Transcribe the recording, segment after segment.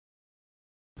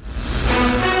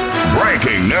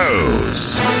listening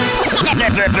knows.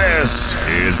 This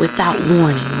is Without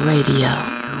Warning Radio.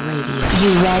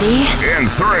 You ready? In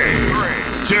 3,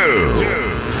 2,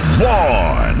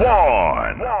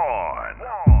 1.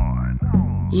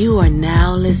 You are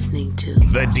now listening to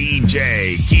the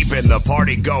DJ keeping the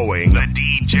party going. The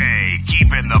DJ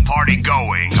keeping the party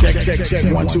going. Check.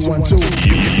 1 2 1 2.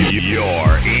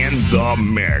 You're in the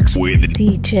mix with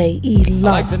DJ ERYK. I'd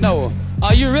like to know,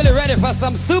 are you really ready for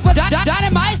some super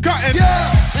dynamite?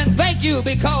 Yeah. And thank you,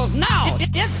 because now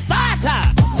it's start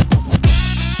time.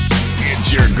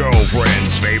 It's your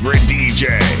girlfriend's favorite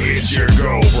DJ. It's your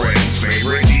girlfriend's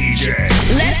favorite DJ.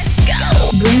 Let's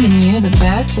go. Bringing you the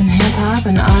best in hip-hop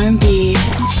and R&B. You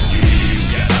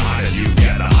got the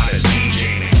hottest DJ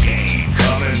in the game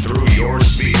coming through your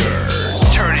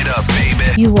speakers. Turn it up,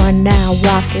 baby. You are now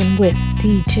rocking with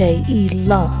DJ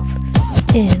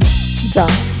ERYK in the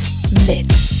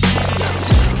mix.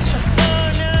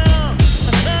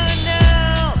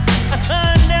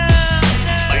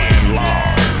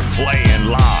 Playing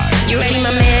live. You ready,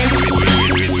 my man?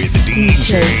 With DJ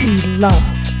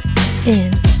ERYK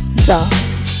in the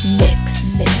mix.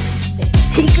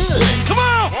 Pretty good. Come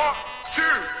on! 1, 2,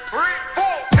 3, 4,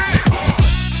 hit it!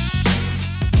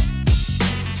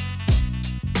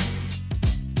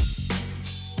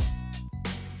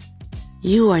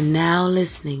 You are now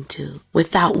listening to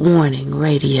Without Warning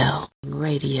Radio. That's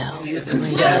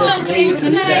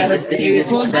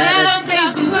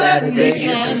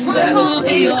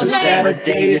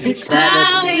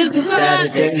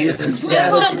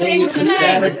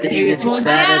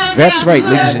right,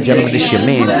 ladies and gentlemen, it's your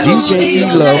man DJ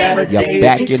ERYK. You're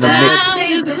back in the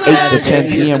mix, 8 to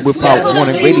 10 p.m. Without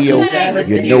Warning Radio.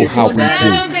 You know how we do.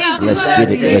 Let's get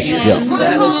it, let's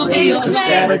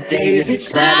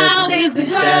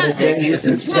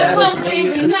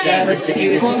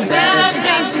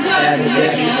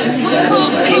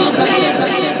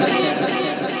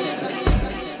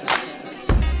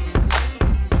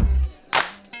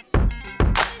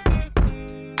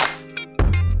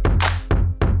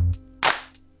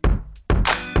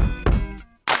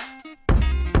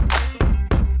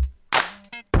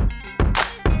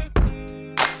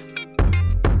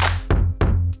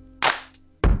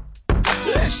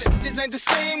This ain't the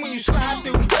same when you slide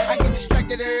through. I get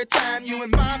distracted every time you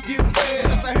in my view.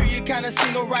 Plus I hear you kinda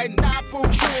single right now, boo.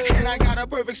 And I got a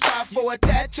perfect spot for a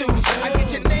tattoo. I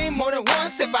get your name more than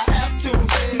once if I have to.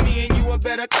 Me and you a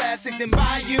better classic than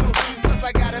Bayou. Plus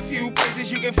I got a few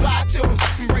places you can fly to.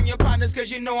 Bring your partners cause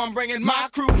you know I'm bringing my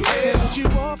crew. Yeah. Let you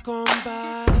walk on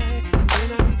by, and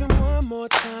not even one more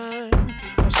time.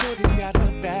 My shorty's got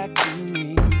her back to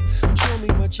me. Show me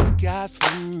what you got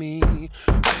for me.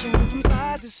 Watch you move from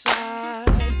side to side.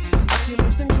 Lick your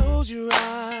lips and close your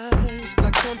eyes.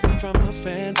 Like something from a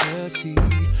fantasy.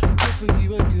 Good for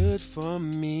you and good for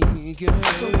me, girl.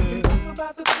 So we can talk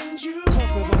about the things you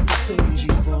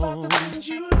want.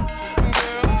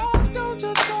 Girl, don't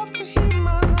just talk to hear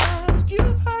my lines.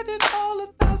 You've heard it all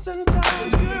 1,000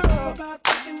 times, girl. Talk about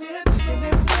taking it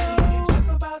slow. Talk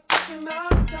about taking our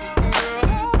time. Girl,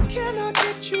 how can I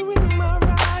get you in my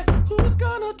ride? Who's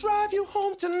gonna drive you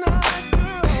home tonight,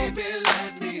 girl? Baby,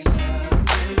 let me love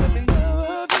you. Let me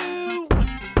love you.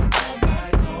 All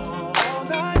night long. All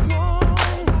night long.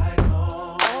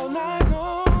 All night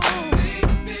long.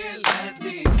 Baby, let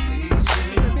me please you.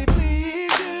 Let me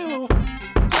please you.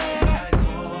 Yeah.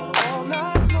 All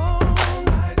night long.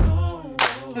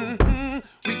 Mm-hmm.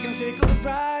 We can take a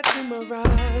ride in my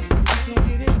ride. We can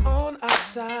get it on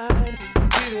outside.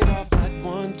 Hit it off like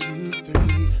 1, 2, 3.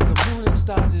 The moon and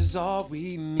stars is all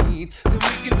we need. Then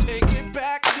we can take it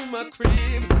back to my crib.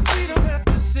 We don't have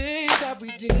to say that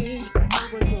we did. No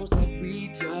one knows that we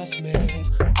just met.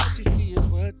 What you see is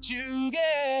what you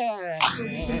get. So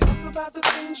we can talk about the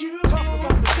things you talk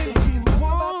about the things you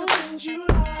want, the things you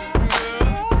like.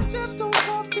 Girl, I just don't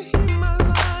talk to hear my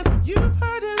lines. You've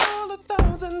heard it all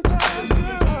 1,000 times.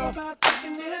 Girl, talk about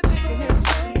taking it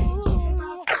slow.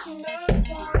 Taking our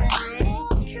time. Girl,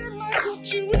 can I put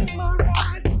you in my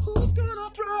ride? Who's gonna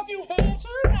drive you home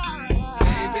tonight?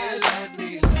 Baby, let me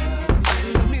love you.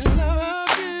 Let me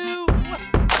love you.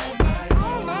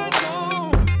 All night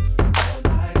long.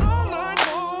 All night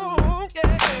long.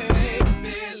 Yeah.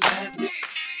 Baby, let me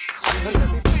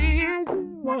please you.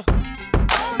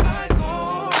 All night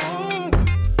long.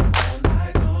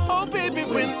 Oh, baby,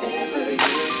 whenever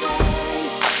you say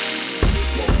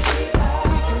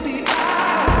we can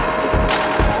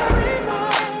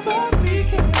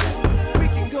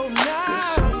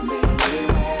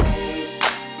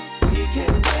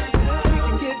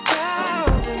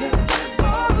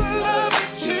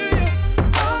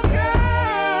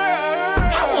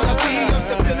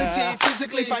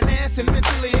and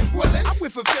mentally if willing. I'm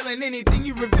with fulfilling anything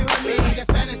you reveal to me. Your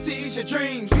fantasies, your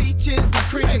dreams, peaches and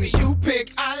cream. You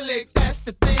pick, I lick, that's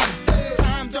the thing.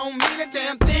 Time don't mean a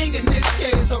damn thing in this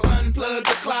case. So unplug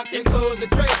the clock and close the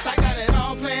drapes. I got it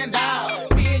all planned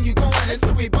out. Me and you going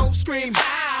until we both scream.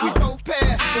 We both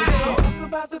pass. So we gon' talk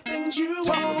about the things you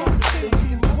want. Talk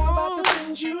about the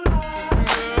things you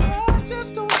like.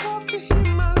 Just don't talk to hear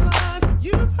my line.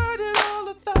 You've heard it all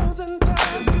 1,000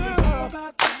 times. Girl, talk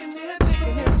about taking it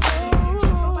slow.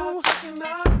 Talk about taking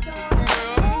our time.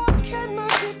 Girl, can I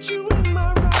get you in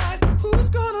my ride? Who's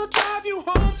gonna drive you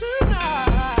home tonight?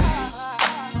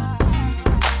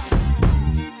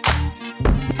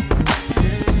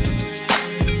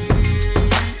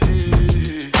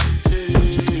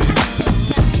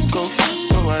 Go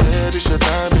ahead, it's your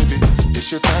time, baby.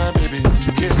 It's your time, baby.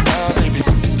 Get my baby.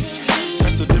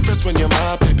 That's the difference when you're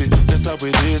my baby. That's how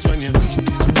it is when you.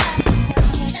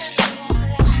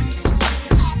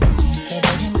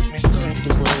 Nobody make me stop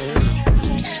the world.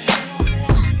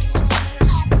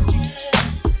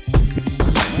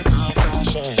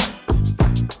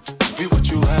 Be what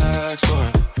you ask for.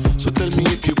 So tell me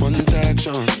if you want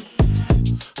action.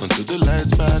 Until the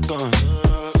lights back on.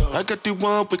 I got the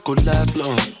one we could last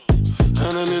long.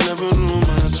 And I never knew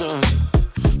my chance.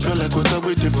 Feel like what I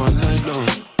waited for night long.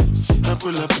 I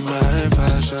pull up in my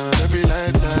fashion. Every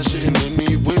light flashing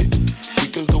anyway. We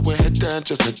can go ahead and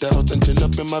just head out and chill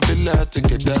up in my villa to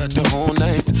get out the whole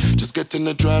night. Just get in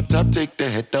the drop top, take the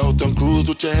head out and cruise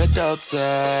with your head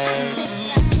outside.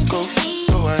 Go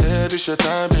ahead, it's your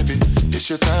time, baby. It's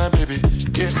your time, baby.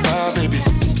 Get my baby.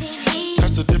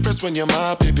 That's the difference when you're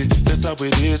my baby. That's how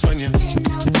it is when you.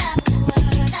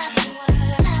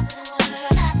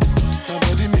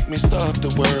 Nobody make me stop the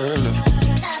world.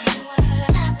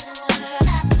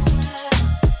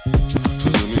 So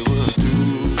tell me, what do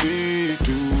we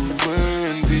do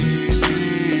when these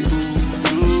people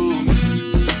do me?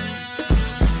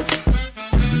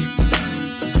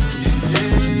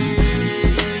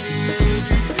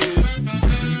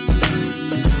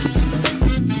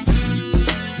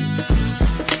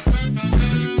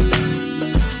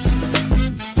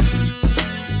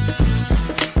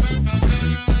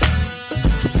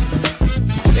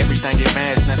 Everything get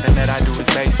managed, nothing that I do is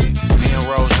basic. Me and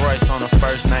Rolls Royce on a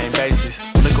first name basis.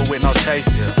 Liquor with no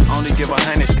chases. Only give her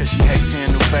hundreds cause she hates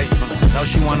seeing new faces. Know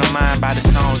she wanna mind by the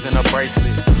stones in her bracelet.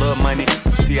 Little money,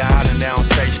 see her out and down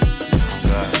station. Oh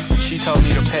God. She told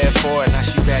me to pay it forward, now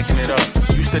she backing it up.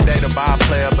 Used to date a bar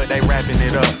player, but they wrapping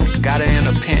it up. Got her in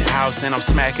a penthouse and I'm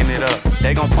smacking it up.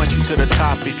 They gon' point you to the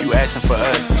top if you asking for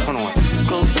us. Hold on.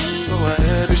 Go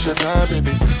ahead, it's your time,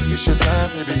 baby. It's your time,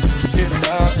 baby. Get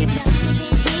out, baby.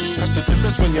 That's the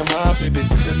difference when you're my baby.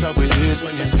 That's how it is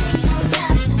when you're.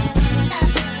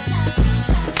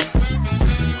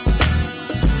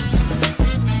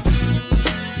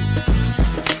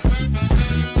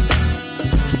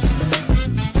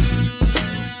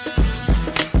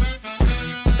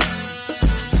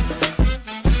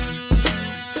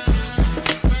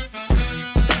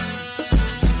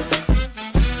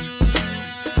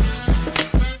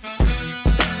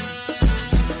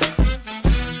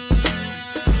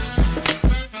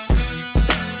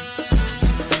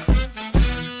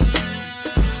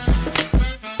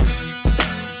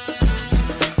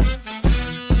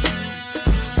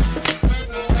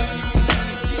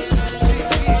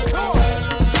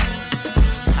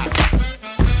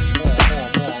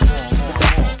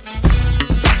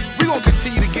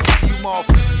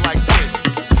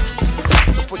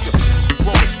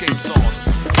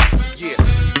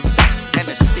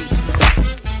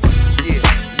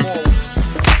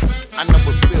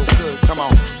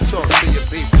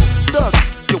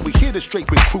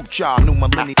 Y'all, new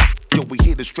millennium, yo, we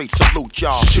here to straight salute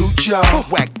y'all. Shoot y'all.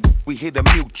 Whack, we here to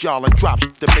mute y'all and drop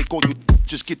to make all you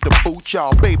just get the boot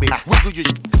y'all, baby. Wiggle your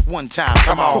one time,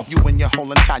 come on. You and your whole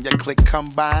entire clique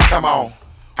combine, come on.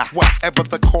 Whatever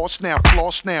the cost now,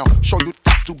 floss now, show you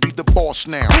to be the boss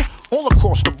now. All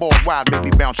across the board, wide baby,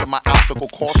 bouncing my obstacle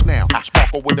course now.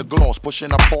 Sparkle with the gloss,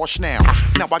 pushing a Porsche now.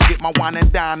 Now I get my wine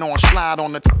and dine on, slide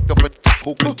on the of a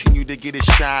who continue to get his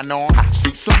shine on. See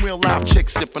some real live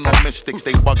chicks sipping on mystics,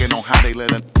 they bugging on how they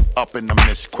let it up in the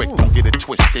mist quick. Don't get it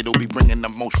twisted, it'll be bringing the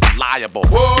most reliable.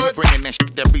 What? Bringing that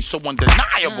shit that be so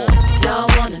undeniable. Y'all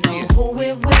wanna know who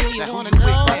we're with?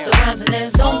 Bust the rhymes and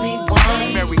there's only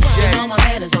one. Mary J. And all my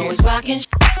man is always rocking.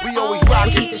 We always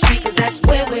rocking. We keep it street cause that's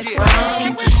where we're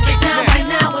from. Get down right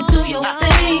now and do your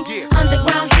thing.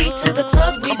 Underground heat to the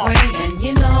clubs we bring. And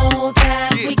you know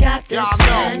that we got this.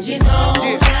 And you know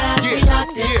that we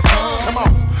lock this on. Come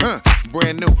on,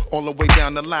 brand new, all all the way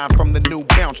down the line from the new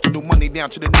bounce, the new money down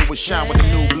to the newest shine with the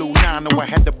new blue nine. Know I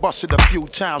had to bust it a few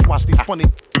times. Watch these funny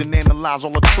and analyze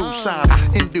all the true signs.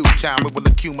 In due time, it will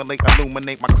accumulate,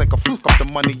 illuminate my click, fluke up the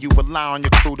money you rely on your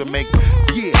crew to make.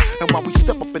 Yeah, and while we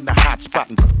step up in the hot spot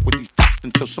and with these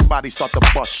until somebody start to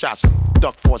bust shots,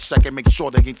 duck for a second, make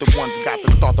sure they ain't the ones got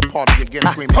to start the party again,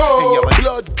 screaming and yelling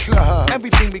blood club.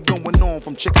 Everything be going on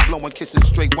from chicks blowing kisses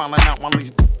straight, wilding out while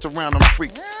these around them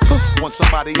freak. Once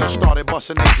somebody else started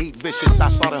busting their heat vicious, I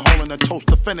started holding a toast,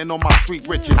 defending on my street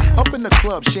riches. Up in the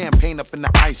club, champagne up in the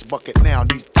ice bucket. Now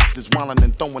these is wilding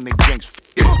and throwing their drinks.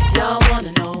 Y'all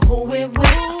wanna know who we're with?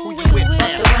 Who you with?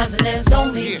 Busta Rhymes and there's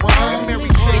only one. And Mary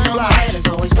J. Blige. My head is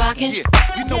always rocking. You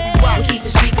know we rock. We keep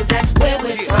it street 'cause that's where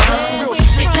we're from.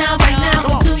 Get down right now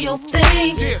and do your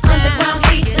thing. Underground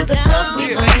heat to the clubs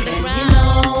we bring. And you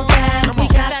know that we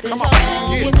got this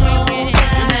thing. You know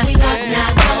that we got now.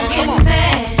 Don't get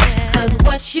mad 'cause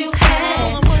what you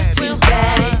had, too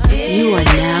bad it did. You are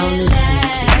now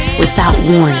listening to Without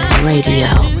Warning Radio.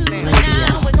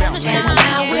 And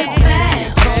now we're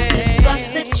back on this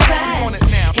busted track.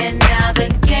 And now the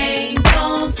game's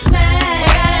on smash.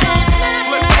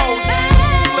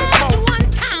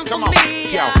 Come on,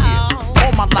 yo,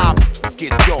 all my live,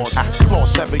 get yours. Floor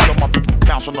 7, yo, my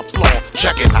bounce on the floor.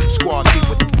 Check it, squad deep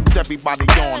with everybody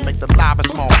on. Make the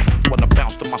livest moment when I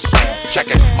bounce to my song. Check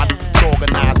it, my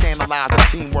organized, analyze the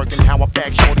teamwork and how I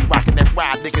bag shorty rocking that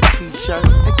ride nigga t-shirt.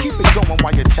 And keep it going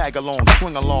while you tag along,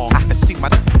 swing along. And see my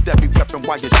Debbie reppin'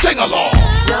 while you sing along.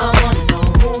 Y'all wanna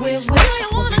know who we're with?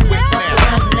 Busta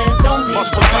Rhymes and there's only one.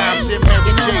 Busta Rhymes and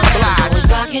Mary J. Blige.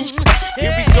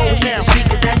 Here we go now.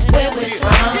 Because that's where we're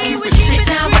from. Get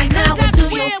down right now and do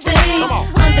your thing.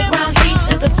 Underground heat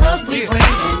to the clubs we bring.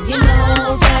 And you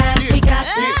know that we got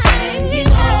this thing. You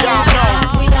know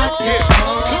that we got this.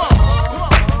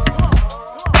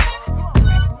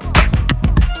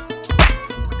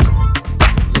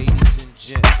 Ladies and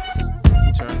gents,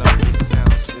 turn up your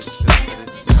sound system to the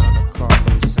sound of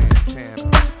Carlos Santana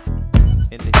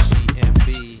in the GMB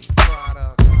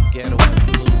Ghetto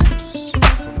Blues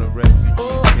from the refugee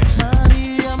camp.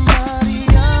 Maria,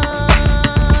 Maria,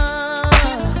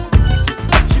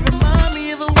 she remind me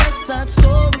of a West Side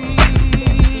Story.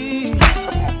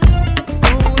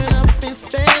 Growing up in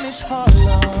Spanish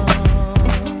Harlem,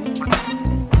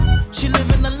 she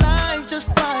living a life just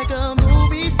like a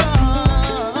movie star.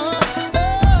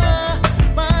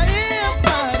 Maria,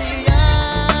 Maria,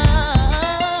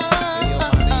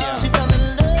 she fell in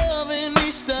love in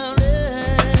East LA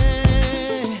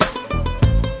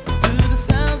to the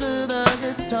sounds of the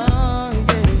guitar,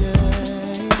 yeah, yeah.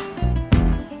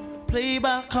 Played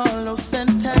by Carlos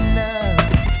Santana.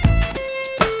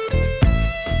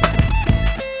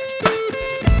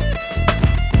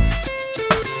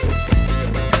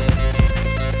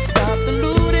 Stop the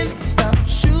looting, stop the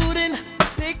shooting,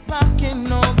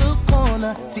 pickpocketing on the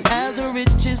corner. See, as the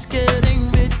rich is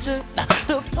getting richer,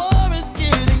 the poor is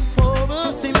getting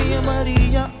poorer. See me and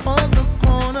Maria on the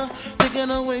corner, thinking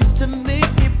of ways to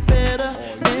make it better.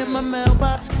 In my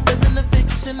mailbox, there's an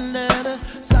eviction letter.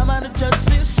 Signed by the judge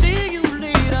saying, see you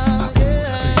later.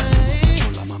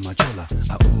 Chola, mama chola,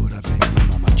 ahora vengo,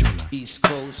 mama chola. East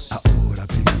Coast. Ahora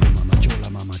vengo, mama chola,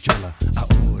 mama chola.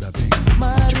 Ahora vengo,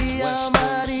 mama chola. Maria,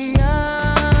 Maria,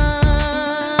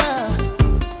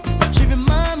 she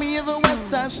remind me of a West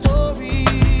Side Story.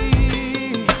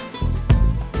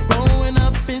 Growing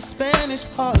up in Spanish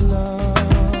Harlem,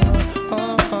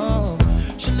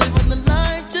 she living the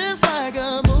life just like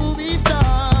a movie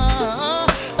star.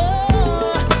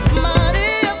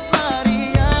 Maria,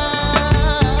 Maria,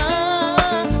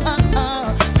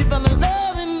 she fell in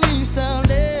love in East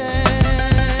LA.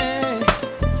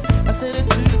 I said it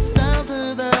to the sounds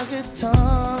of the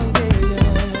guitar, yeah,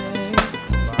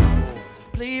 yeah.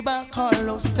 Played by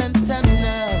Carlos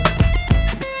Santana.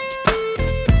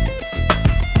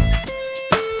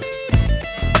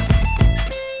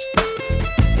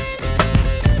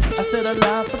 I said a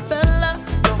lot for Bella,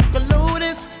 don't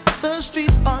notice. The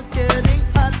streets are getting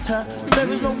hotter. There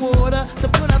is no water to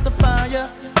put out the fire.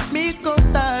 Mi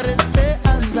contar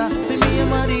esperanza. See me and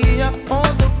Maria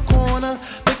on the corner,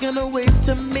 thinking of ways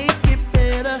to make it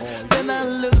better. Then I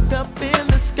look up in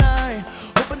the sky,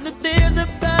 hoping that there's a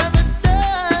paradise.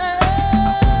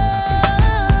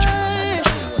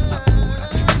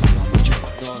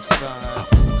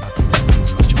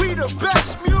 We the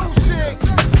best music.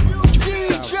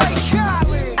 DJ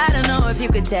Khaled. I don't know if you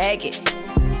could take it.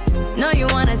 No, you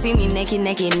wanna see me naked,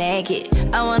 naked, naked.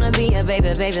 I wanna be a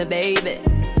baby, baby, baby.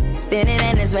 Spinning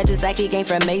in his red just like he came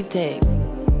from Maytag.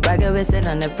 Rocket with it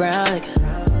on the brown liquor.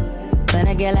 When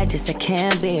I get like this, I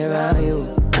can't be around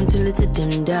you. I'm too little to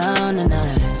dim down a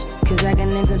notch. Cause I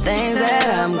can into things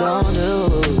that I'm gon' do.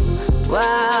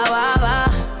 Wow, wow, wow.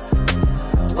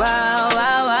 Wow,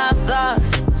 wow, wow,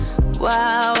 thoughts.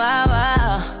 Wow, wow,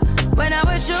 wow. When I'm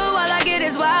with you, all I get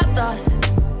is wild thoughts.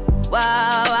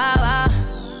 Wow, wow, wow.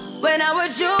 When I'm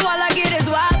with you, all I get is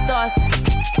wild thoughts.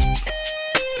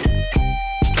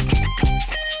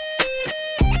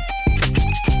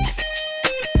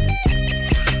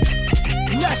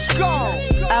 Let's go.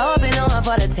 I hope you know I'm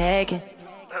for the taking.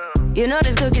 You know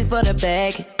this cookie's for the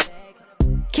bag.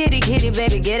 Kitty, kitty,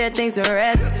 baby, get her things to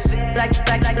rest.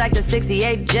 Like the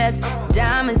 68 Jets.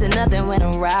 Diamonds are nothing when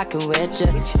I'm rocking with ya.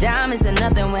 Diamonds are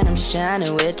nothing when I'm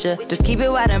shining with ya. Just keep it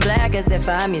white and black as if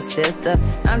I'm your sister.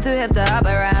 I'm too hip to hop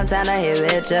around, time to hit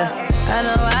with ya. I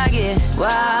know I get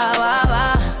wow, wow,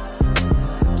 wow.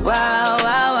 Wow,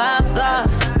 wow, wow,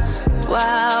 thoughts.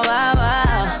 Wow, wow,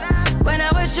 wow. When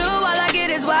I'm with you, all I get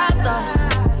is wild thoughts.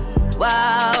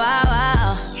 Wow, wow,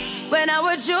 wow. When I'm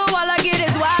with you, all I get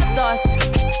is wild thoughts.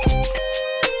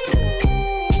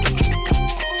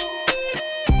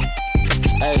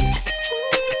 Hey,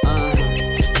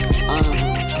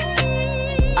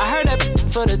 I heard that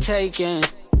for the taking.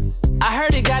 I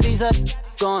heard it got these up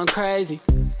going crazy.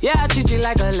 Yeah, I treat you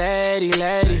like a lady.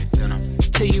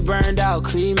 Till you burned out,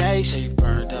 cremation.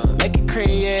 Make it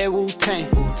cream, yeah, Wu-Tang.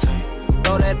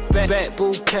 Throw that back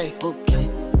bouquet.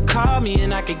 Call me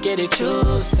and I could get it,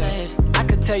 you say. I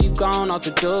could tell you gone off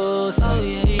the door. Oh,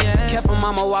 yeah. Careful,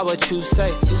 mama, why what you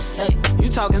say? You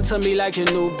talking to me like your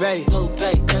new babe.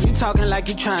 You talking like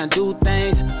you trying to do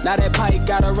things. Now that pipe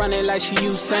gotta run it like she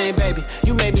Usain, baby.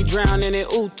 You made me drown in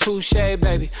it, ooh, touche,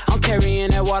 baby. I'm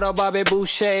carrying that water, Bobby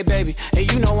Boucher, baby.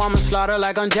 And you know I'ma slaughter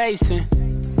like I'm Jason.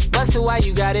 Busted, why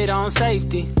you got it on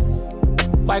safety?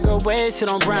 White girl wear shit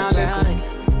on brown liquor.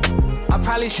 I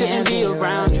probably shouldn't be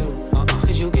around you.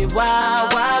 Cause you get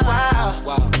wild, wild,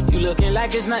 wild. You looking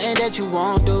like it's nothing that you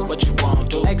won't do. What you won't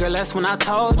do? Hey girl, that's when I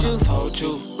told you.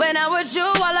 When I'm with you,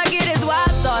 all I get is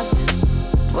wild thoughts.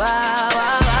 Wow,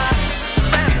 wow, wow.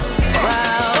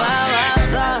 Wow, wow, wow,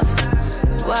 thoughts.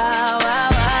 Wow, wow,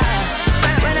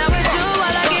 wow. When I'm with you,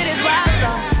 all I get is wild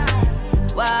thoughts.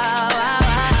 Wow, wow,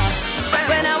 wow.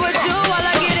 When I'm with you, all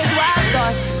I get is wild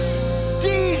thoughts.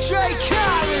 DJ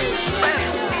Khaled.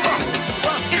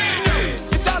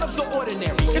 It's out of the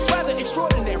ordinary. It's rather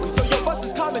extraordinary. So your bus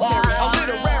is commentary. A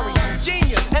literary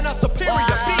genius and a superior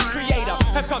beat creator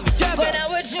have come together. When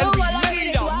I'm with you, and we all I get made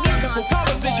is a wild musical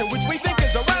thoughts. composition which we think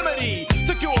is a remedy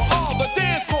to cure all the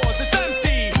dance floors. It's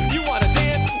empty. You wanna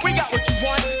dance? We got what you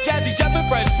want. Jazzy Jeff and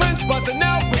Fresh Prince buzzing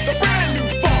out with a brand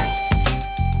new funk.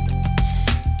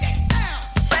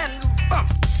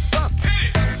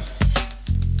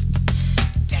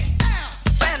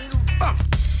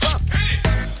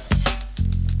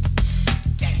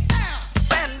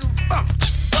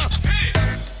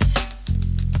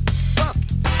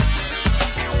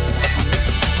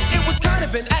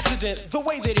 The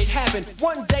way that it happened.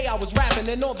 One day I was rapping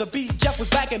and on the beat Jeff was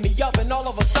backing me up, and all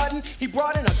of a sudden he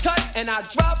brought in a cut and I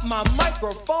dropped my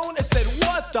microphone and said,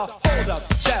 what the? Hold up,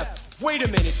 Jeff, wait a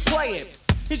minute, play it.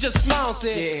 He just smiled and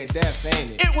said, yeah, that's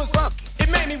ain't it. It was funk. It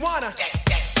made me wanna.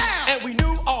 And we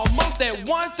knew almost at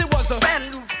once it was a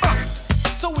brand new funk.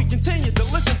 So we continued to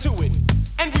listen to it,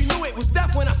 and we knew it was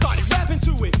deaf when I started rapping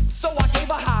to it. So I gave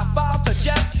a high five to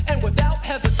Jeff and without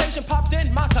hesitation popped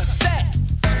in my cassette.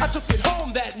 I took it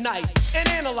home that night and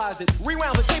analyzed it,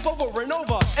 rewound the tape over and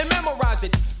over and memorized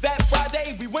it. That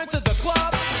Friday we went to the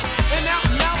club and out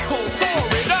cold tore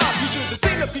it up. You should have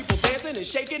seen the people dancing and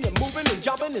shaking and moving and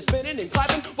jumping and spinning and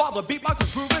clapping while the beatbox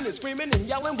was grooving and screaming and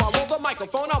yelling while on the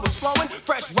microphone I was flowing.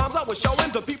 Fresh rhymes I was showing.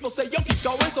 The people say, yo, keep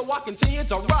going, so I continued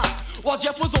to rock while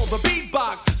Jeff was on the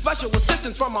beatbox. Special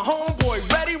assistance from my homeboy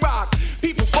Ready Rock.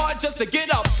 People fought just to get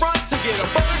up front to get a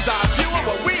bird's eye view of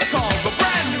what we call the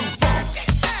brand new funk.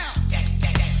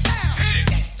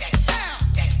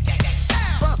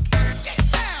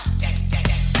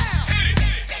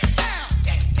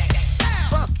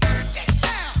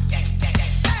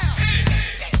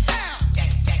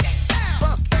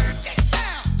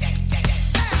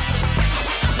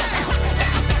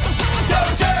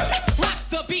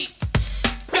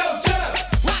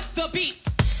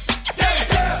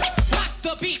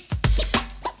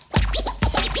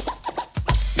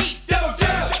 Yo,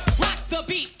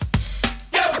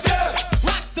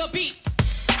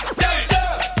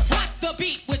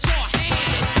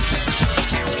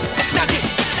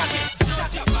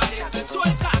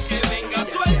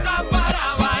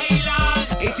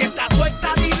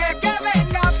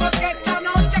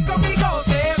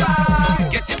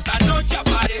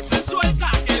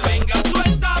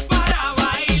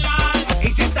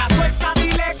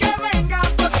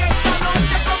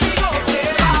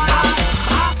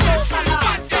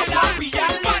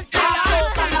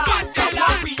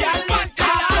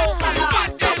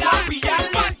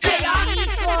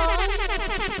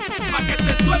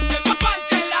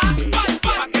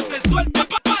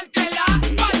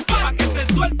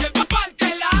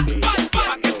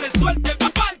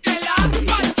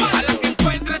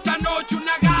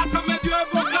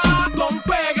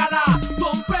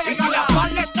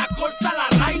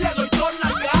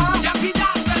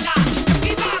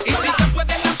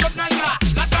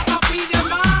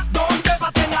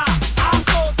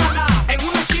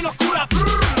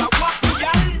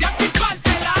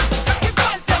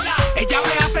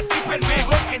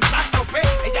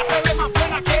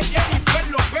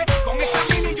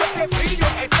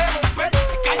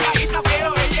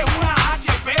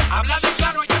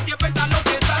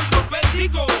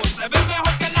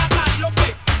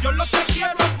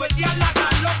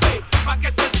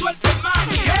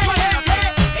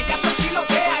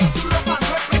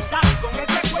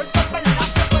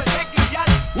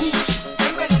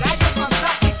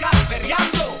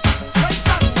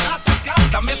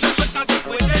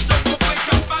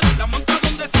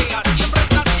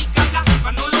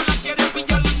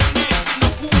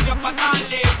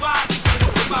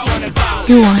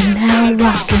 You are now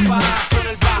rocking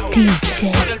with DJ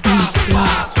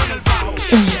E-Love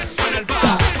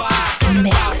in the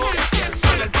mix.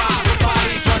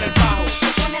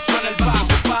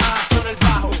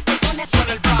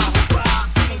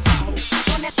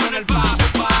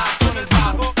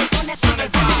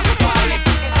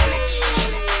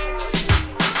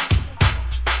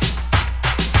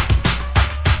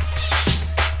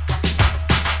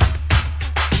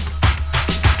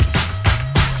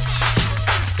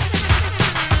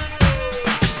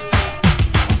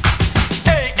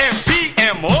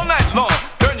 All night long,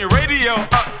 turn your radio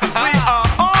up, 'cause we are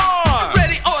on.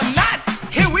 Ready or not,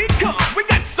 here we come. We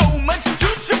got so much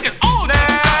juice, you can on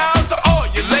now. To all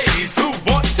you ladies who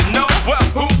want to know, well,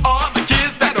 who are the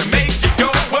kids that'll make you go?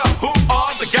 Well, who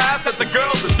are the guys that the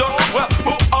girls adore? Well,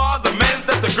 who are the men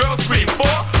that the girls scream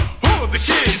for? Who are the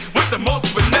kids with the most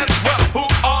finesse? Well, who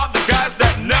are the guys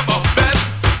that never best?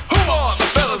 Who are the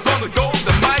fellas on the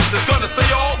golden mic that's gonna say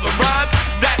all the rhymes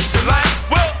that you like?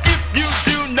 Well, if you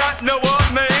do not know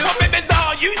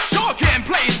you sure can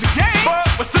play the game. But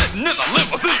we're sitting in the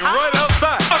limousine right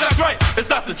outside. Oh, that's right, it's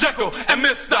Dr. Jekyll and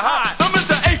Mr. Hyde. So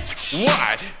Mr.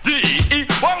 H-Y-D-E,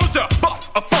 why don't you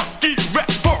bust a funky rap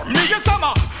for me? Yes, I'm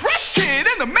a fresh kid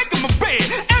and I'm making my bed,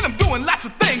 and I'm doing lots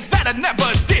of things that I never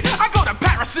did. I go to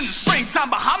Paris in the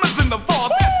springtime, Bahamas in the fall.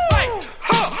 That's right,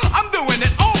 I'm doing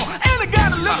it all, and I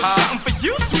got a little something for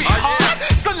you, sweetheart.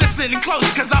 So listen close,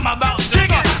 'cause I'm about to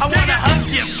dig it. I wanna hug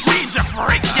you, squeeze you,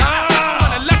 freak you. I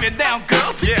wanna love you down, girl.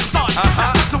 Start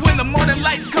so when the morning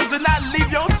light comes and I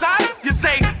leave your side, you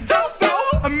say, don't go,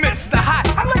 Mr. Hot.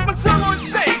 I like my song on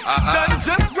stage, done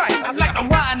just right. I like to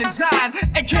wine and dine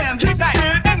and candy night,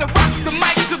 and to rock the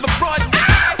mic to the broad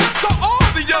eye, so all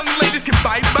the young ladies can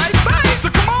bite. So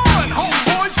come on,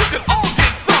 homeboys, you can all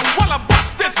get some while I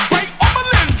bust this great on my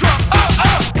linen drum.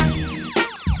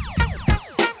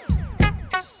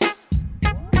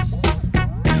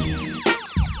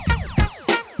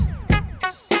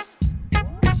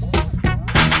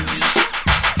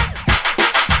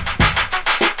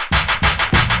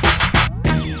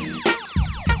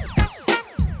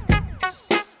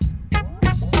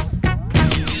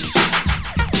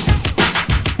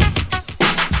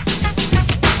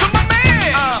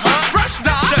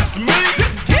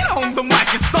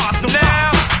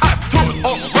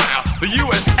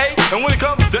 And when it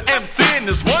comes to MCing,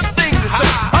 there's one thing to say,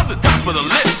 I'm the top of the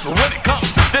list when it comes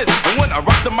to this. And when I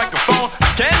rock the microphone,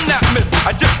 I cannot miss.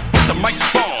 I just put the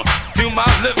microphone to my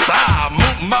lips, I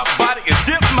move my body and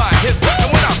dip my hips.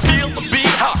 And when I feel the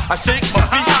beat, I shake my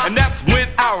feet, and that's when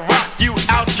I rock you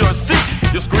out your seat.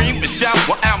 You scream and shout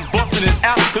while I'm busting it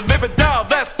out, 'cause baby doll,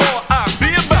 that's all I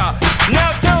be about.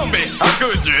 Now tell me, how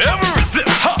could you ever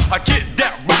resist? I get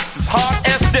that rocks as hard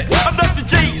as this. I'm Dr.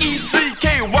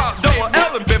 J-E-C-K-Y, double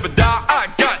L, and baby doll, I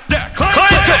got that.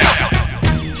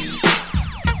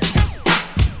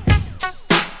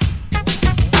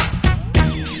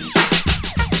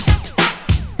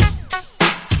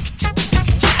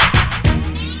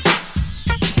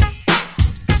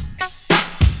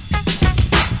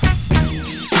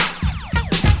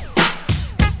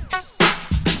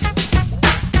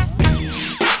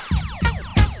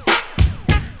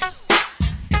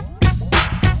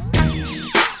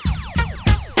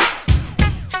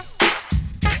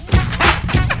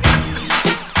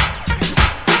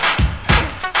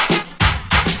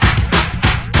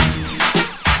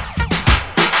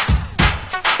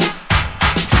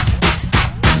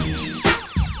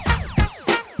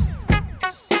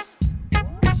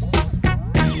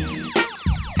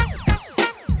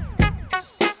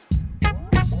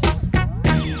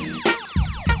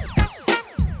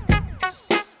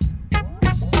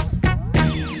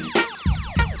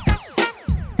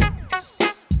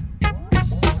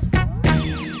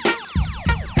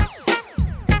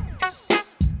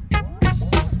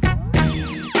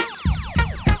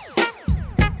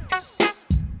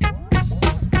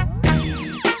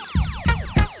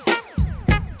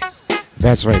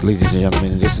 That's right, ladies and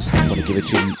gentlemen. This is how I'm going to give it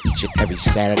to you each and every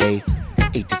Saturday,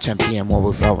 8 to 10 p.m. while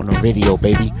we're out on the radio,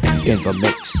 baby, in the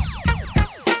mix.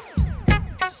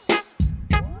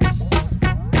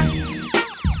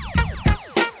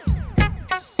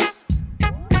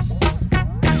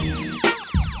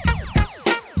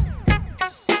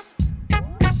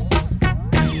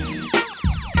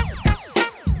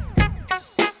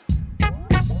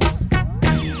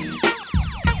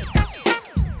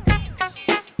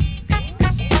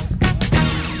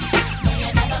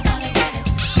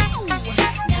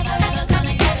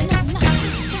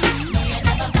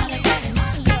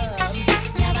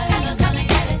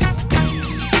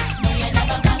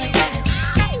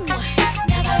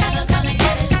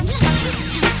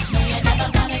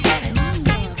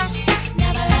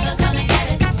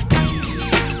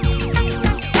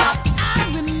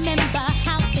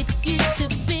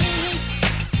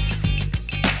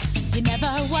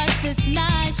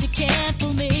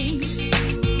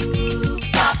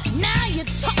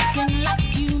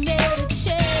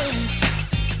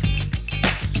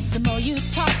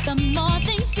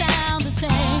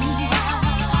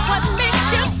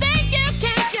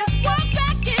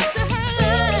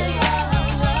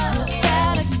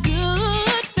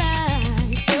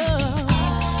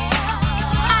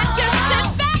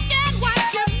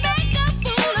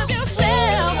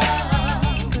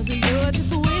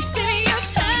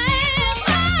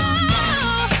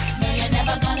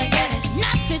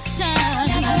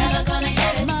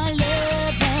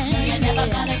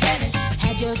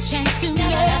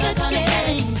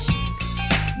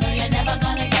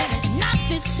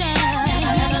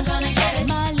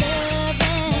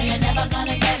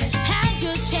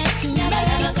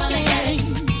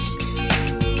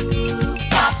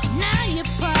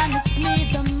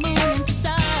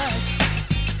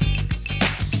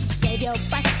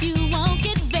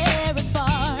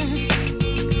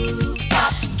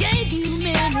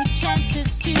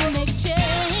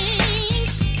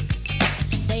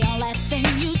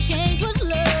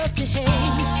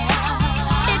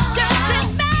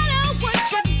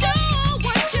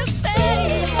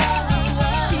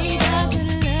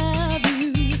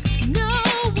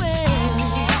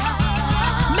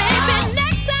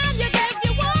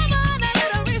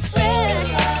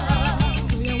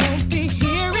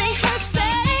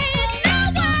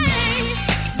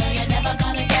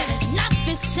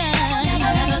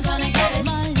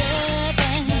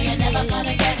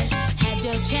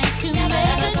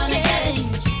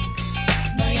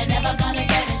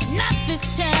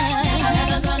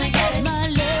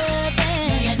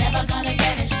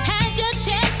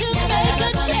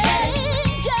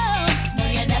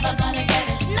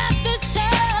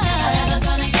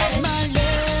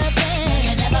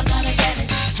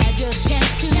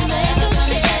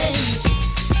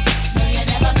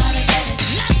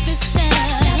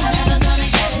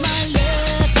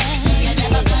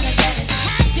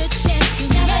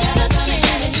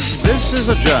 is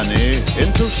a journey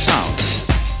into sound.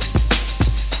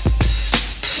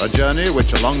 A journey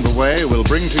which along the way will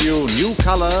bring to you new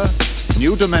color,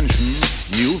 new dimension,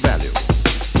 new value.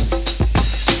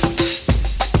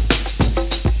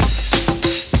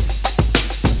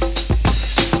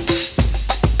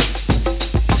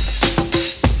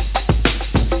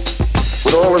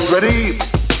 When all is ready,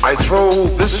 I throw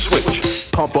this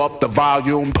switch. Pump up the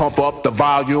volume, pump up the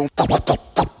volume. Pump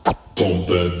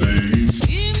that bass.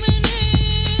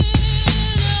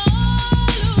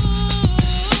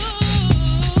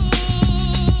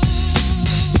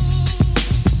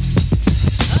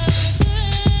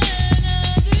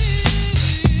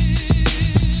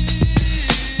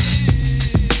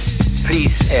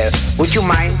 Please, would you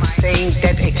mind saying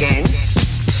that again?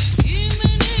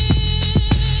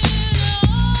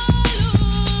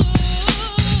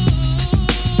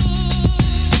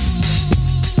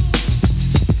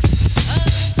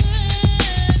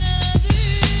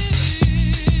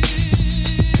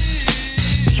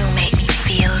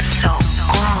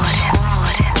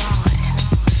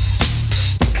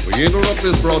 We interrupt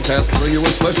this broadcast to bring you a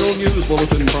special news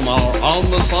bulletin from our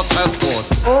on-the-spot passport.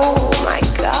 Oh my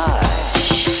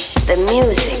gosh, the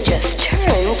music just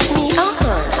turns me on.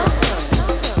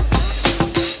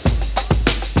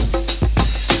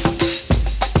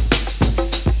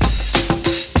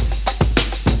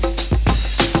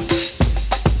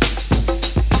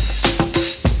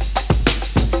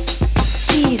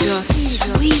 These are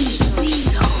sweet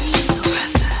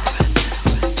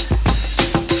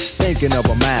Thinking of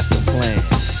a master plan.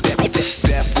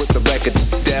 Death with the record,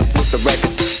 death with the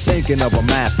record. Thinking of a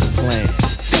master plan.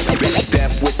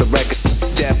 Death with the record,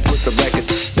 death with the record.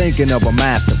 Thinking of a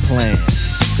master plan.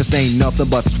 Cause ain't nothing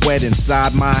but sweat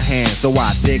inside my hands. So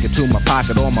I dig into my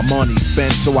pocket, all my money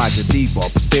spent. So I get deeper,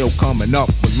 but still coming up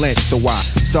with lint. So I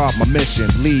start my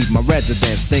mission, leave my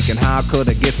residence. Thinking how could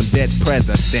I get some dead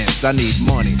presidents? I need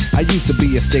money. I used to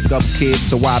be a stick-up kid,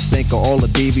 so I think of all the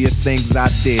devious things I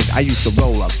did. I used to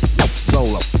roll up,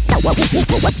 roll up, roll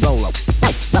up.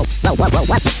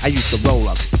 I used to roll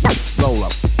up, roll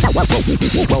up.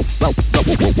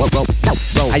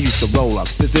 I used to roll up.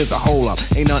 This is a hole up.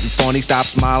 Ain't nothing funny. Stop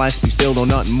smiling. We still don't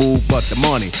nothing move but the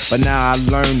money. But now I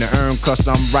learn to earn cause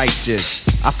I'm righteous.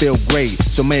 I feel great,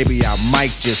 so maybe I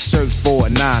might just search for a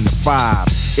 9 to 5.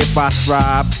 If I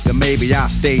strive, then maybe I'll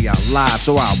stay alive.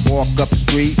 So I walk up the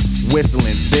street,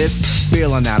 whistling this,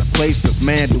 feeling out of place, cause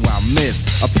man do I miss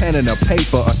a pen and a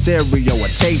paper, a stereo, a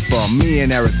taper. Me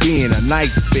and Eric being a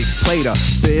nice big plate of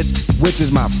fish, which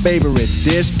is my favorite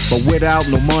dish. But without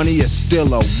no money, it's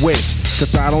still a wish.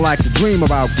 Cause I don't like to dream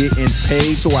about getting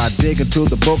paid. So I dig into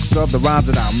the books of the rhymes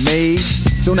that I made.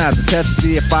 So now's a test to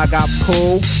see if I got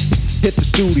pulled. Hit the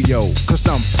studio, cause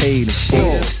I'm paid in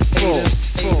full.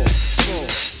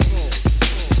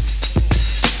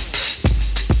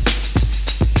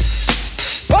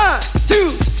 One, two,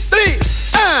 three,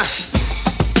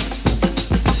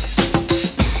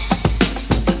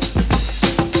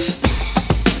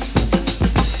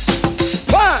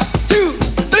 One, two,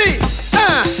 three,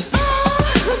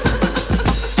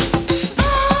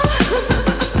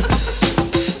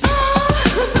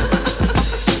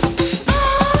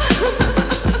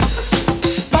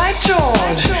 By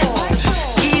George,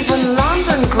 even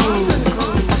London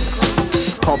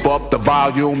grooves. Pump up the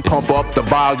volume, pump up the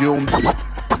volume.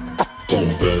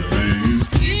 Pump that bass.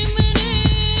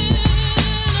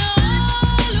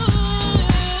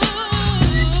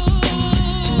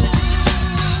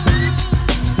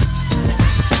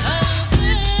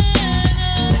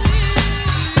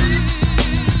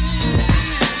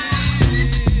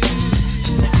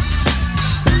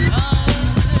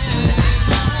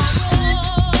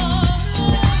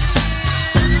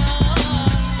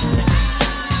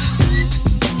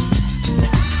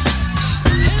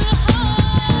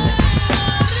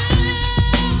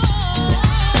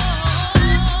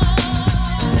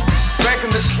 back in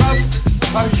the club,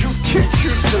 how you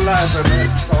used to live on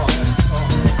that song.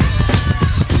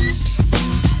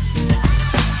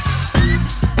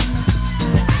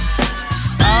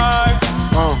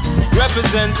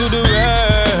 Represent to the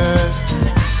world.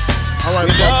 Alright,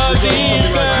 with all these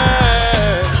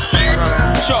girls.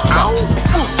 Shut up.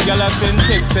 Y'all have send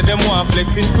text, say them want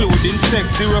flex, including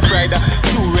sex. Zero Friday,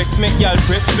 2Rex, make y'all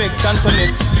press vex.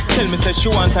 Antoinette, tell me say she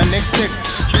want her next sex.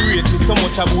 She rate me so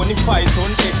much I won't fight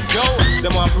on X. Yo,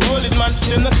 them want to roll it, man,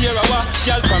 them not care what.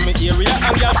 Y'all from my area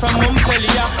and y'all from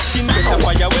Montpellier. Skin get a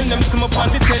fire when them see me on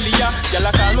the telly. Y'all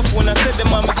a call my phone and say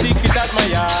them want me secret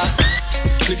admire.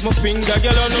 Click my finger,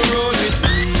 girl on the road with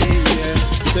me, yeah.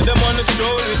 Say them on the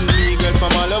stroll with me, girl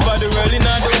from all over the world in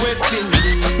all the West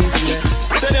Indies, yeah.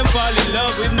 Say them fall in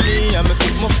love with me, I'ma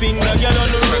keep my finger, girl on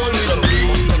the roll with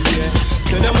me. Yeah.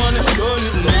 So them on the stroll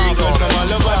with me. Girl from all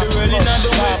over the world in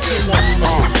the West.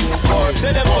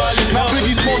 Say them fall in love.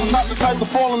 Biggie's supposed not the type to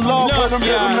fall in love, but I'm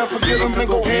here and forget him and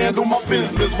go handle my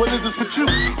business. What is this with you?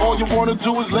 All you wanna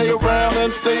do is lay around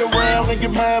and stay around and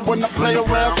get mad when I play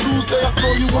around. Tuesday I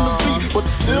saw you in the Z, but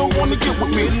you still wanna get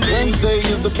with me. Wednesday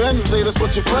is the Wednesday, that's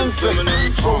what your friends say.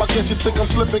 So I guess you think I'm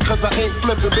slipping cause I ain't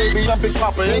flipping, baby. I'm Big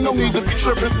Papa, ain't no need to be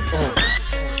tripping.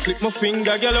 Click my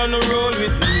finger, girl on the roll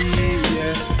with me,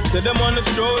 yeah. Say them on the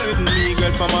stroll with me,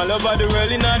 girl from all over the world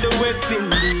in the West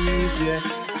Indies, yeah.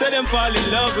 Say them fall in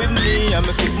love with me, I'ma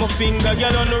click my finger,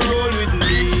 girl on the roll with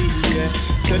me, yeah.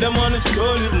 Say them on the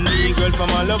stroll with me, girl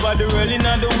from all over the world in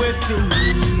the West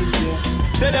Indies, yeah.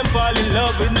 Say them fall in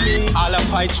love with me. All I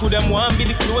fight through them want be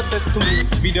the closest to me.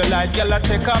 Video light, y'all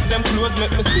take off them clothes,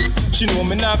 make me see. She know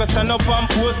me now go stand up and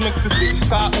pose, make me see.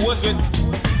 Cause was with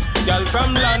y'all from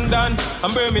London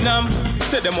and Birmingham.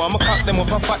 Say them want me cock them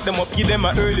up and fat them up, give them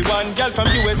a early one. Y'all from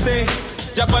USA,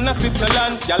 Japan and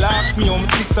Switzerland. Y'all ask me how me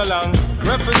stick so long.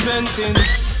 Representing,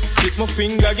 keep my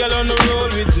finger, girl on the roll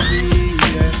with me,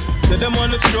 yeah. Say them on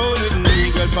the stroll with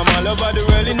me, girl from all over the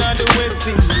world in the West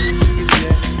Indies,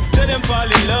 yeah. Say them fall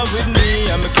in love with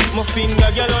me, I'ma keep my finger,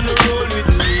 girl on the roll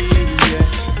with me, yeah.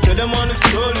 Say them on the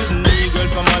stroll with me, girl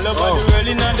from all over the world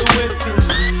in the West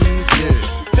Indies, yeah.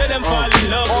 Say them fall in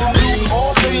love with me.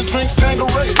 All day is drink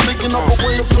Tanqueray, thinking of a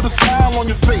way to put a smile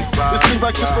on your face. It seems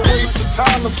like it's a waste of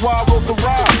time, that's why I wrote the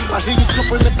rhyme. I hear you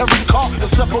tripping in every car,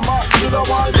 except for mine. Should I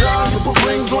wind down and put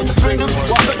rings on your fingers?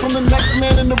 While sex from the next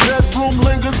man in the bedroom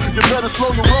lingers. You better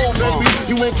slow your roll, baby.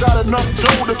 You ain't got enough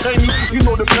dough to pay me. You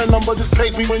know the pen number just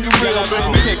pays me when you real,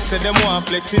 baby. Text them want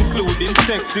flex, including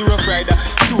sex. The Rough Rider,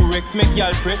 Durex, make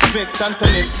y'all press vex.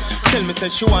 Antoinette, tell me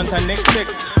say she want her next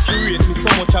sex. She rate me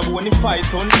so much I won't fight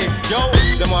on X. Yo,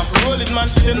 them want to roll it, man.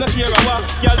 Them not hear a walk.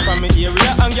 Y'all from my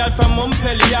area and y'all from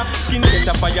Montpellier. Skin catch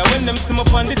a fire when them see me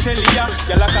on the telly. Y'all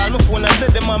call my phone and say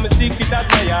them want me secret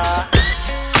admire.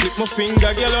 Click my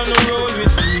finger, girl on the road with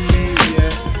me,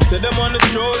 yeah. Say them on the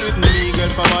stroll with me, girl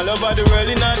from all over the world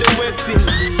in the West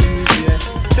Indies, yeah.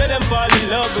 Say them fall in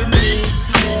love with me,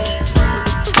 yeah.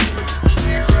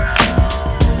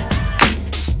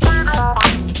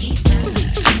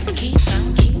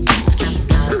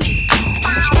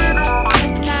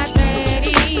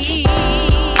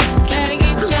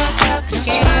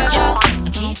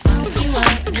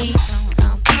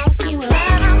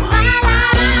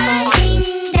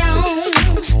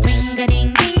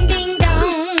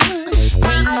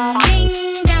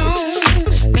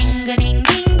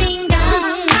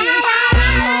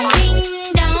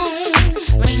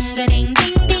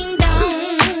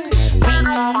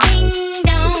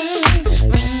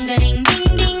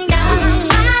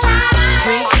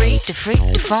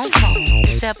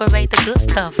 Separate the good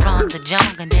stuff from the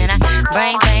junk, and then I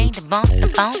brain bang to bump the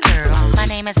phone girl. My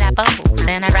name is Apples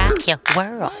and I rock your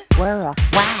world.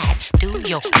 Wide, do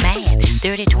your math.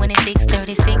 30, 26,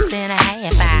 36 and a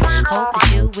half. I hope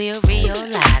that you will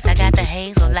realize I got the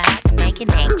hazel light to make it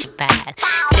nature bad.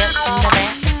 Step from the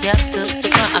back, step to the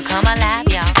front. I come alive,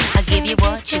 y'all. I give you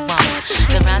what you want.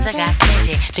 The rhymes I got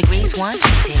plenty, degrees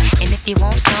 120. And if you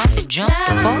want some to jump,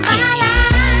 the fuck in here.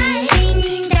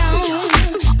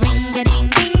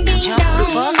 Jump the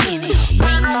fuck in it.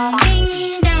 Ring,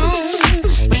 ding, dong.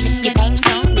 Ring if you want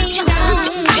some,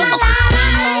 jump.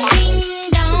 Ring,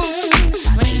 dong.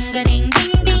 Ring, ding,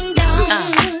 ding, ding, dong.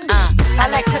 I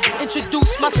like to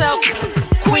introduce myself.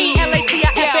 Queen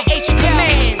Latifah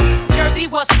command. Jersey,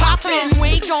 what's poppin'? We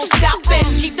ain't gon' stop it.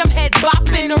 Keep them heads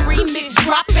boppin'. A remix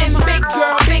droppin'. Big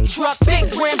girl, big truck,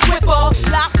 big rims, whipper.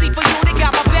 Loxy for you, they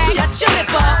got my back. Shut your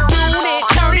lip up. Tune it,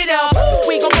 turn it up.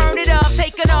 We gon' burn it up.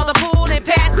 Take another pool and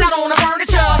pass out on the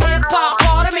furniture. Hip hop,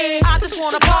 part of me. I just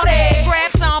wanna party.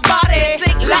 Grab somebody,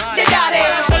 sing like the daddy.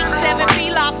 8-7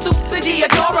 Fila suits and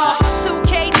Diodora.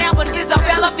 2K now it's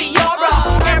Isabella Fiora.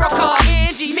 Erica,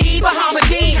 Angie, me,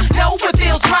 Bahamadean. Know what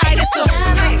feels right. It's the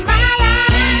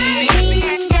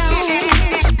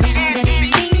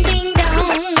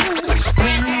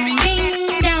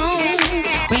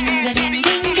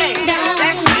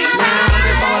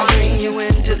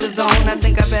I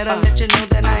think I better let you know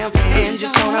that I am in.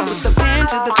 Just gonna put the pen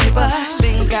to the paper.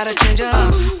 Things gotta change up.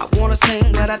 I wanna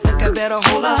sing, but I think I better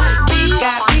hold up. Beat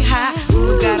got me high,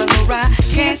 groove got a low ride.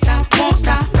 Can't stop, won't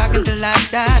stop, rockin' till I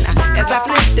die. Now, as I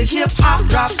flip the hip hop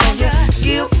drops on you,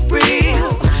 skill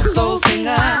real soul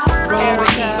singer,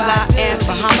 ERYK, Fly and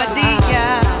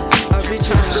Bahamadia,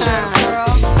 original girl,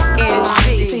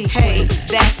 NG. Hey,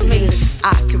 that's me.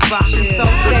 I can rock you so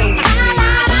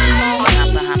dangerously.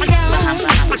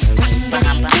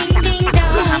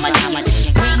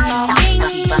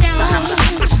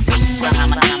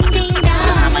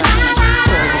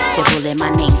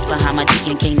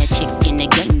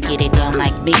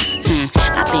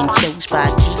 been chose by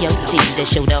G.O.D. to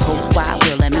show the whole wide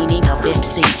world the meaning of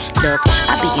MC. Look,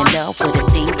 I be in love with a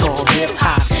thing called hip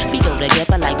hop. We go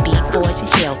together like B-boys and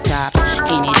shell tops,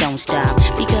 and it don't stop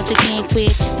because it can't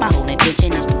quit. My whole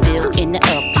intention is to build in the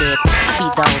uplift. I be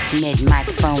the ultimate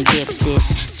microphone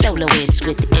lyricist, soloist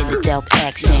with the ill-adult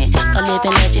accent. A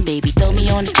living legend, baby, throw me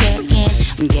on the track in.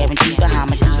 I'm guaranteed behind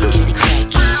my D and get it crackin'.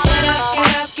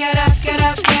 Get up, get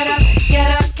up, get up,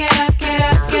 get up, get up, get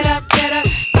up, get up, get up,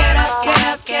 get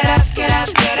up, get up, get up, get up,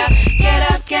 get up, get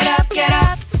up, get up, get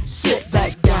up. Sit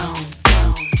back down.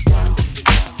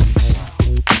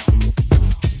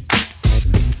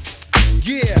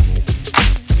 Yeah,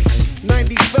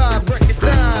 95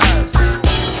 recognize.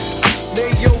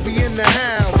 They yo be in the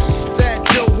house, Fat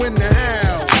Joe in the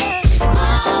house.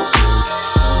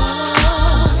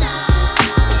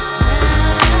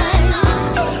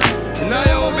 Now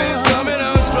your bitch coming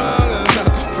out strong,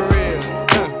 for real.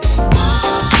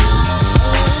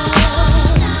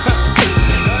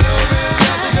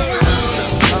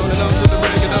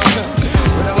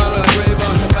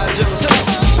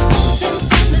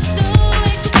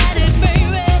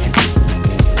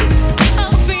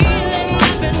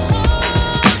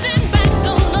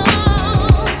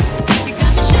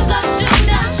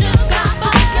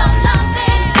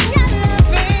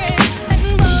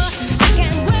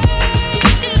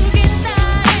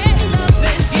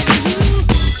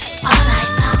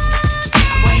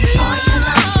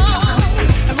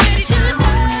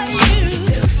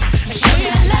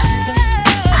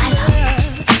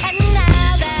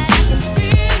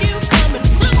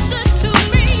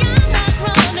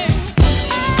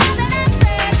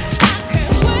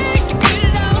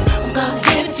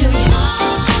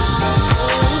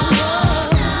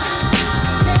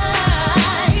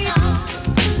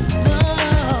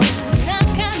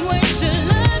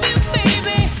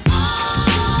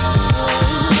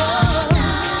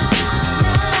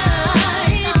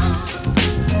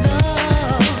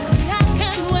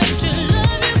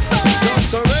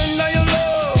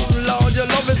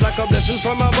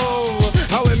 From above,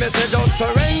 how we say just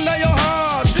surrender your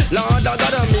heart. Lord, I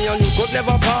got me and you could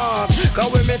never part. Cause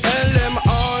when me tell them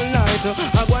all night,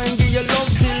 I'm going to give you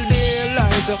love till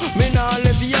daylight. Me nah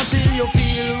let you till you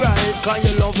feel right. Cause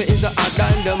your love is a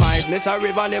dynamite. Miss a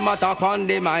river, them attack on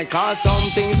the mic. Cause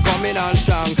something's coming on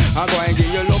strong. I'm going to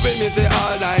give you love, me say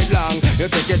all night long. You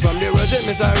take it from the words,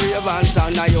 me say rave and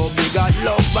song. Now you big got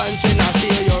love and she not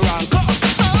steal your rank.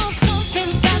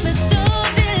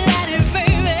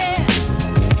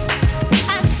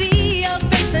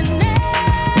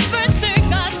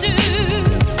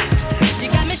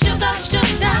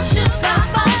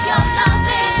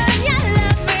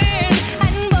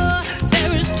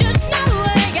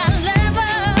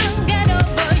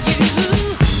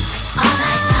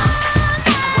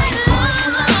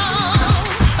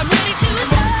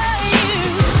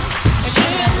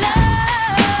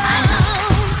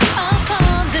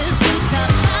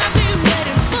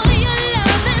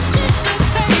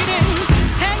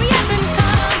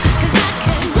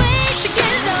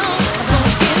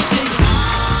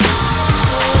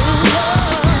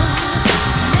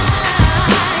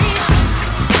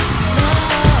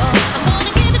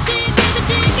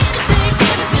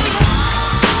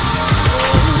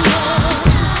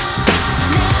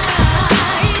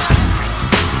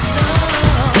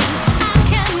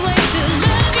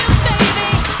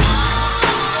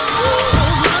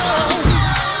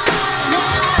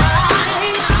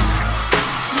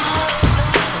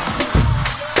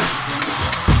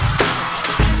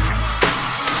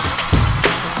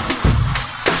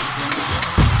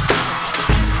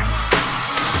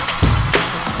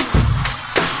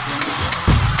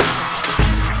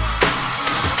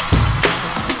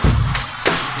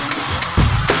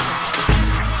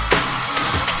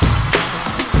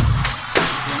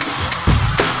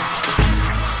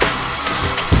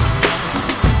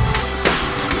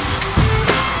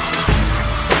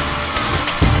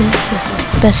 This is a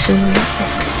special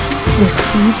mix with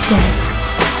DJ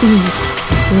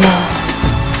E-Love.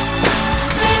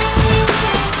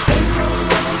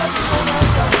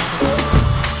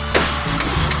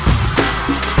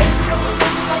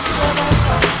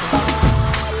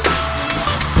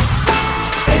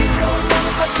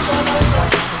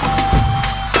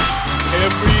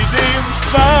 Every day the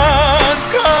sun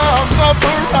comes up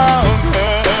around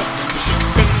her. She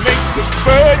can make the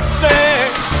birds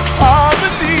sing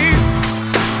harmony.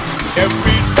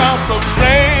 Every drop of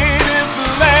rain is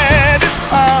landing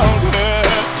on her.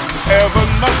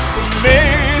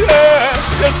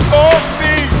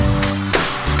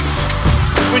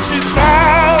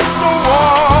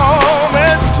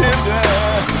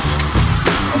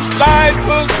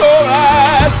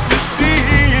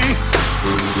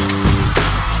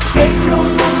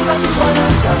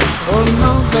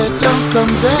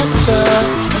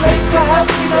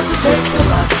 happy doesn't take a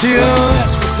lot.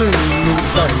 Just within the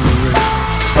family.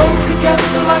 So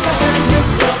together like a hand in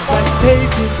glove, like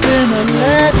pages in a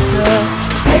letter.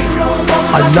 Ain't no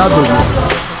woman Another like one.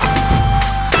 love.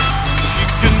 She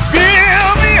can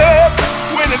fill me up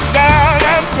when it's down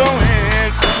I'm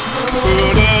going.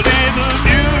 Put a little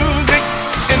music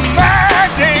in my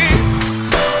day.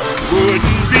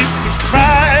 Wouldn't be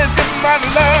surprised if my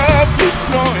love keeps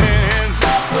growing.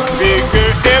 Bigger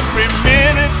every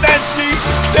minute that she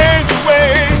stays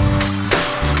away.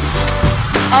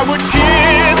 I would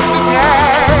kiss the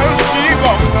ground she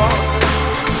walks on,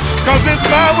 'cause it's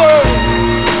my word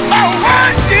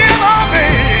she'll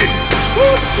obey.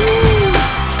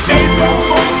 Ain't no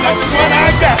one like the one I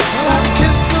got. I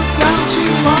kiss the ground she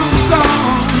walks on.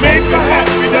 Make her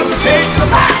happy doesn't take a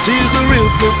lot. She's a real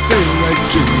good thing right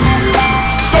to you.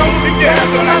 Sewn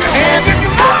together like a hand in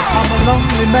glove. I'm a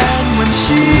lonely man when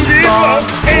she's gone.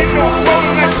 Ain't no one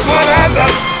like the one I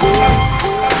love.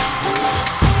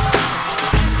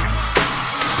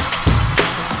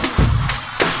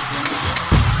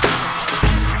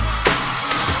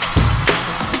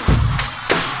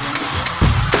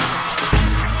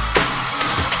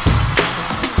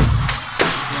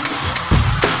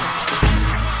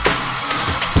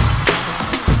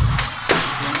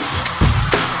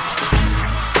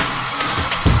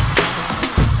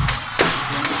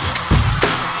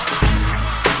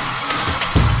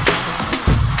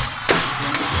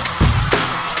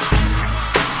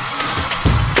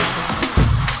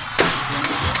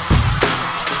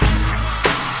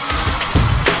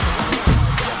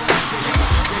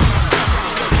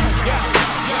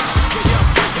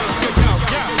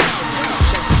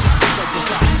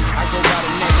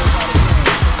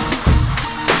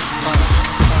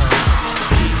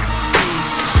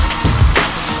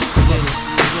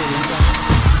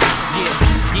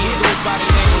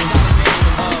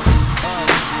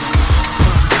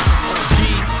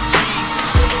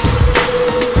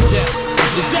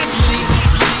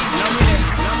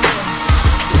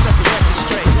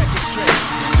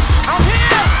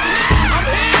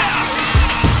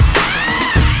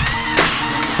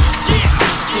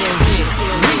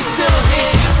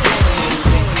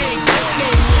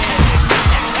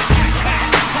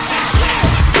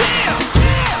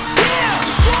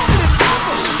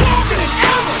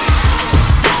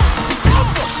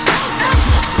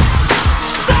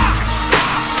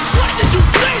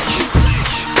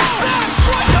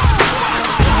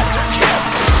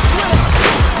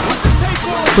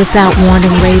 Without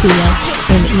Warning Radio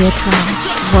in eardrums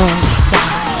worldwide.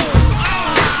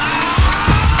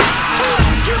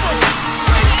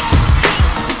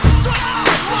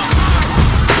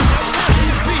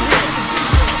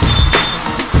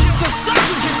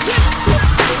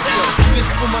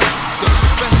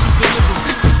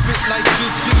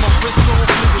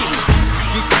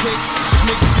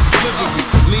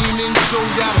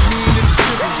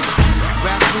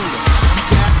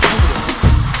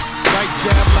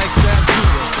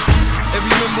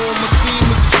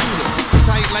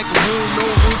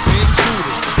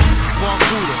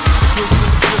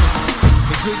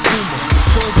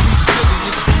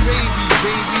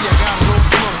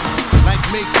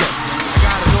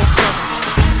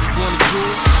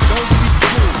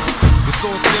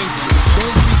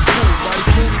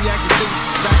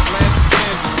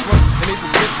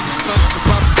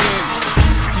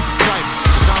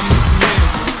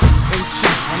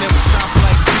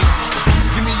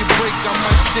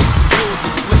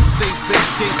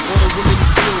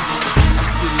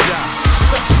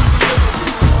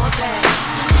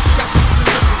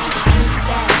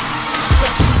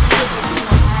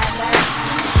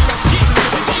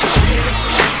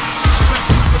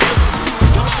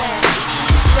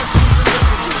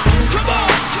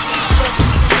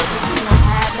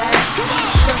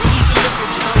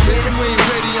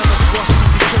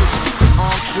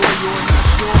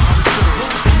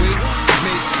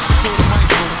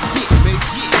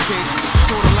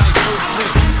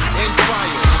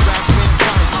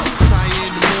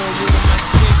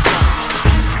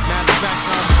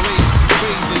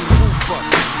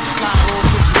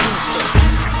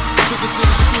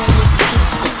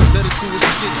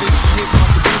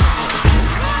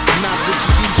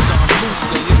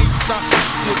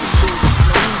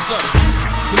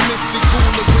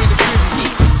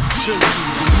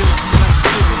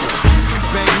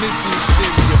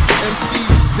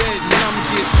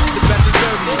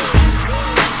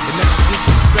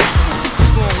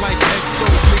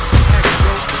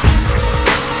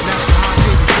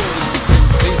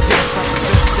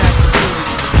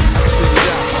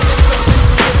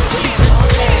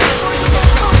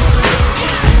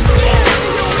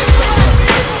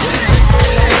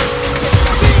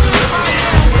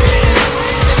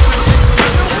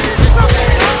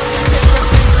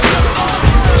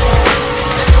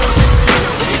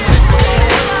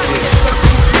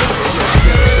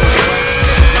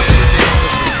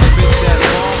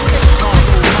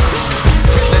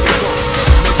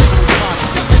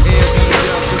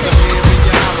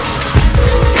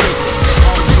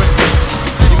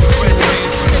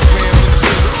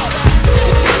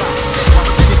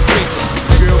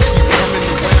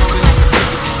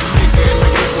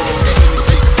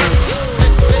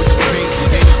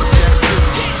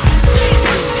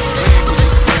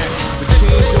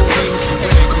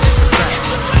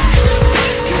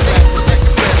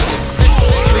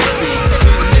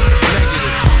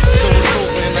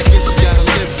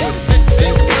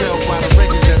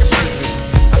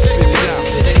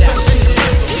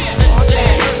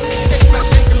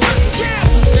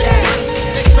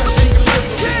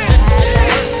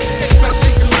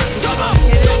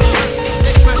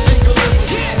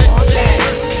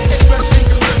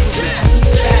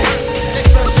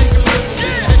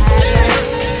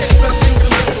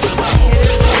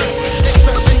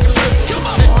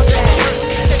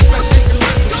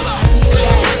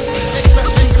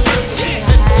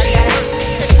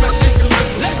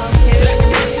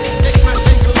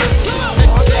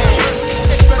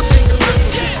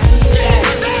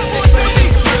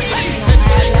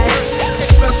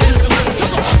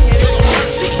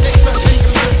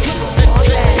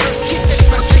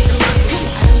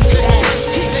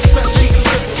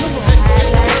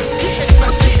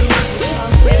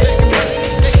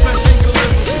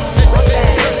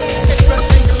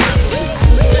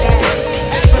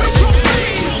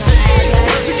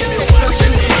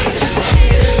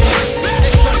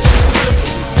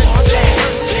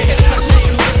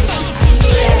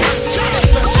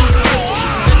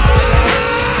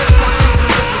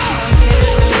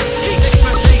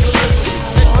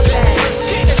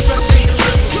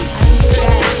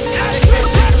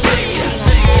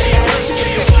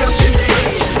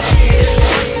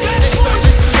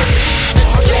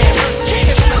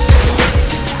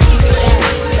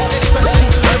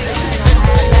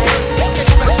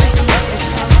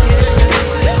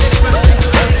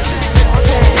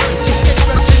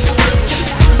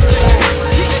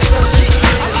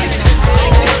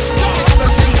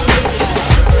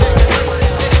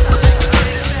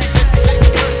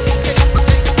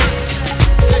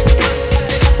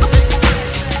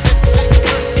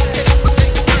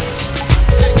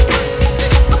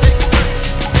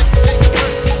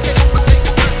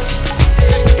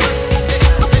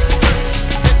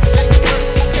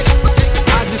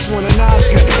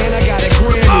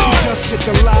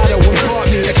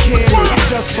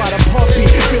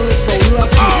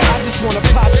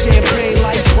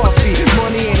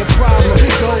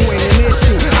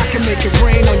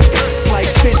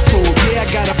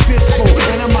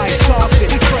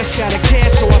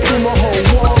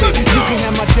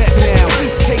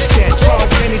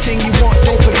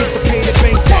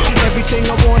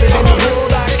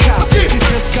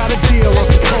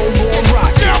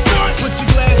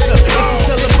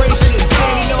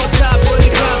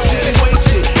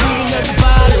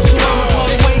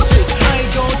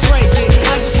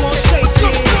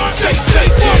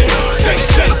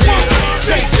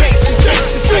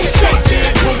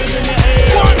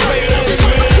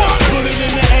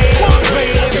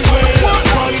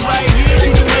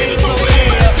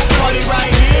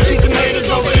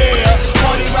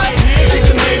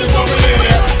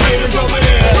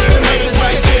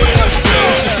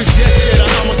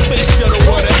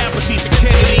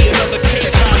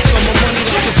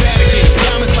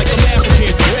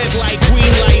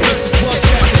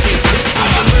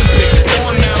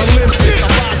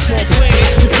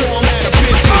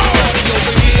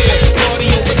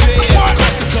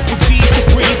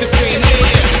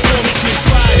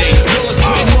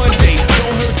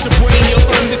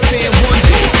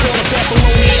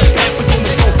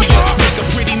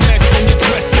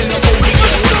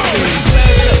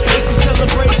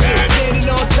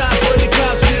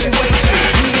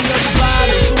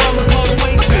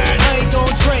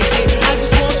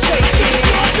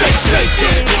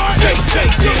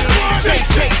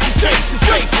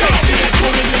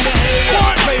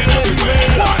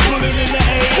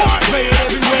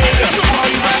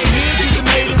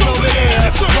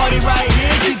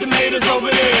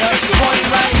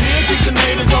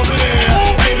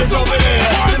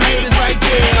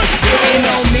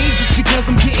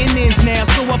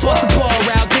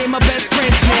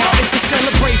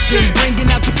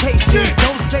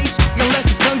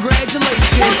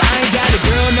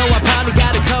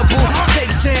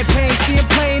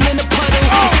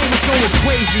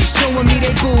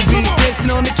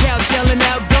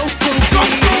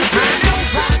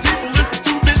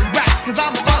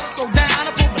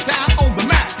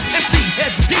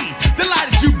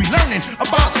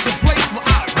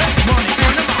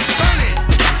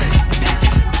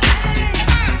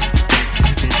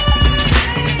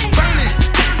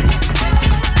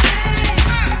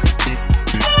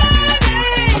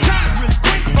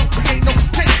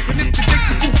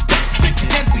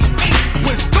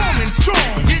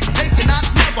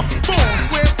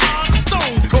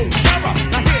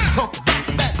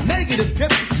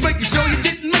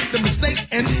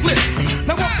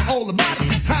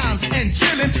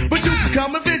 feeling, but you can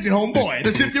come and visit, homeboy.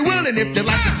 That's if you're willing, if you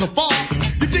like it so far.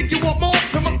 You think you want more?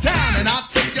 Come uptown and I'll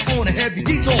take you on a heavy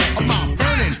detour of my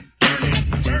burning.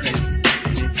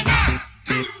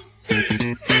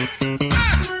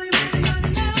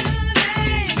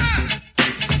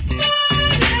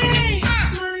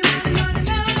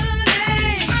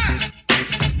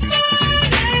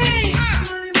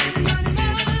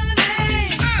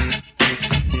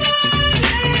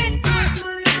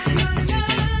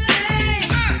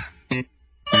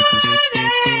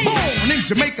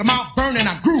 Jamaica, Mount Vernon,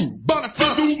 I grew, but I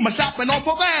still do my shopping on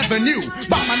 4th Avenue.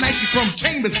 Buy my Nike from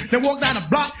Chambers, then walk down the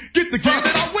block, get the gear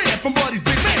that I wear from Buddy's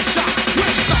Big Man Shop. When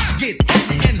it start to get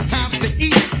hungry and it's time to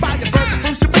eat, buy a burger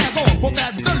from Shabazz on 4th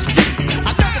Avenue, 3rd Street.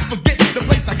 I never forget the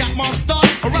place I got my start,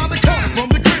 around the corner from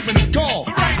the crib and it's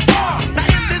called Now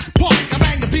in this park, I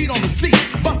bang the beat on the seat,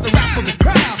 bust a rap for the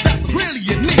crowd, that was really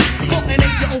unique. For an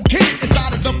 8-year-old kid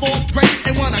inside of the 4th grade,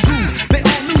 and when I grew, they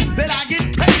all knew that I get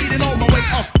paid. And on my way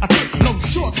up, I took no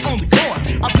shorts on the court.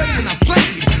 I played and I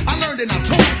slayed, I learned and I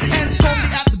taught. And shortly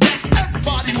after that,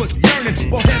 everybody was yearning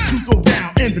for head to go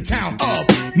down in the town of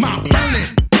Mount Vernon.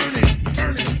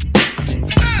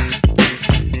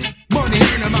 Money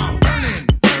earning Mount Vernon.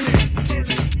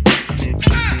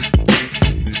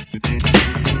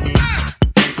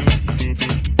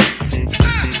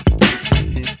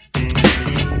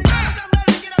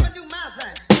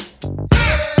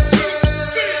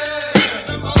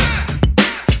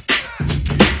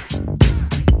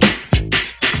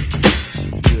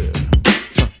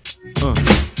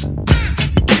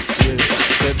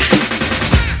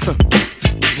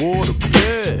 Water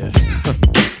bed,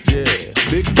 yeah,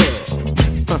 big love,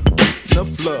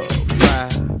 enough love, ride.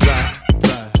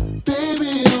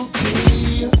 Baby, don't be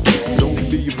afraid. Don't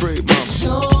be afraid, mama.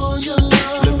 Show your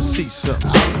love. Let me see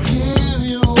something. I'll give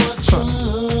you what you're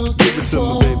looking Give it to for.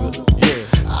 me, baby. Yeah.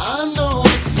 I know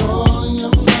it's on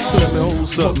your mind. Let me hold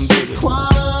something, baby.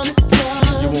 Quality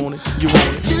time. You want it? You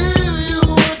want it? Give you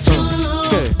what you're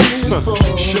looking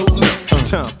for. Show love.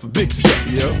 Time for big stuff.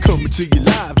 Coming to you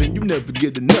live and you never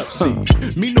get enough. See,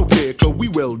 me no care, cause we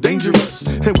well dangerous.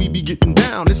 And we be getting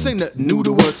down, this ain't nothing new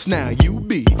to us. Now you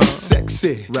be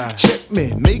sexy, check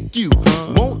me, make you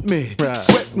want me,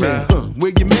 sweat me.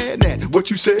 Where you mad at? What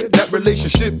you said? That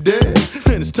relationship dead?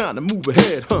 And it's time to move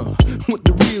ahead, What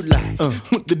the real life,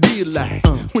 what the deal like,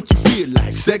 what you feel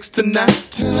like? Sex tonight?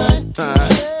 Tonight.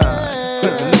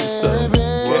 Let me know something.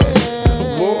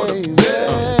 Water bed.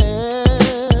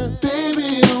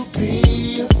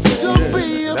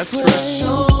 That's right.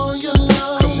 Show your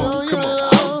love. Come on.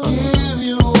 I'll give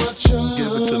you what you're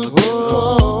looking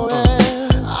for.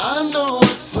 I know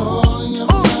it's on your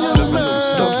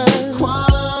mind.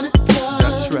 Quality time.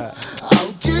 That's right.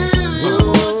 I'll give you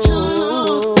what you're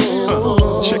looking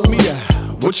for. Check me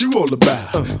out. What you all about?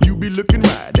 You be looking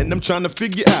right, and I'm trying to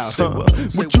figure out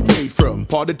what you made from.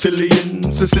 Part Italian,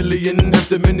 Sicilian, half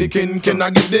Dominican. Can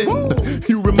I get in?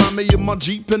 You remind me of my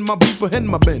Jeep and my Beeper and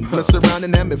my Benz. Mess around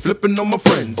and have me flipping on my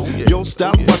friends. Your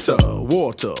style, butter,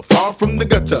 water, far from the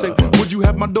gutter. Would you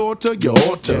have my daughter? You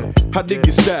ought to. I dig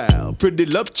your style, pretty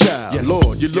love child.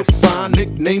 Lord, you look fine,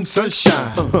 nickname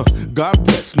Sunshine. God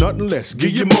bless, nothing less,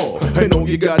 give you more. And all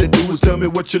you gotta do is tell me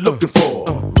what you're looking for.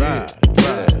 Right.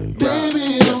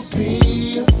 Baby, don't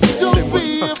be afraid. Don't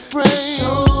be afraid.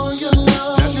 Show your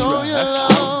love. Show your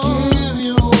love. I'll give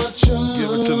you what you're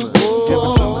looking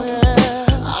for.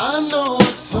 I know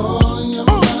it's on your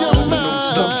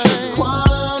mind.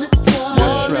 Quality time.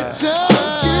 I'll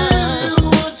give you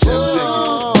what you're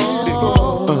looking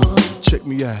for. Check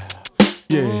me out.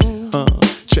 Yeah.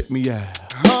 Check me out.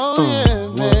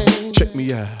 Check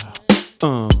me out.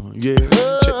 Yeah.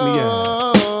 Check me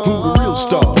out. Who the real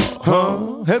star?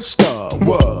 Hep star,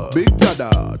 what? Big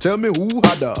Dada, tell me who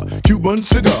harder. Cuban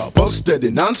cigar, puff steady,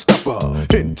 non-stopper.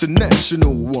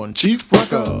 International one, chief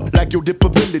rocker. Like your dip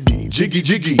ability, jiggy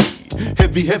jiggy.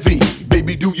 Heavy,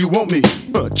 baby, do you want me?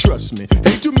 Trust me,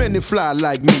 ain't too many fly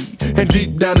like me. And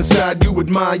deep down inside you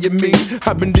admire me.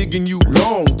 I've been digging you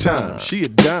long time. She a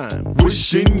dime,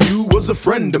 wishing you was a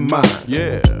friend of mine.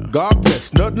 Yeah, God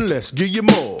bless, nothing less, give you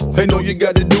more. And all you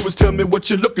gotta do is tell me what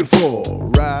you're looking for.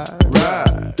 Right.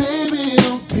 Baby,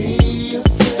 don't be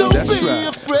afraid. Don't be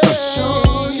afraid.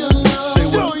 Show your love.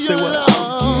 Say what?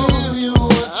 I'll give you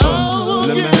what you're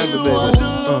let me have it, baby.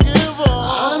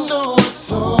 I know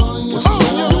it's on your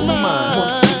mind.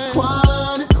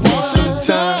 Quality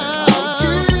time. I'll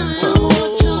give you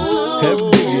what you're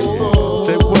looking for.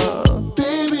 Say what?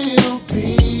 Baby, don't be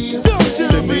afraid.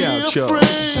 Take me out, y'all.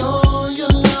 Show your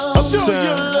love.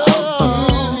 Uptown.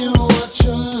 I'll give you what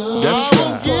you're looking for. That's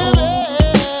right.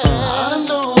 I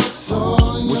know it's on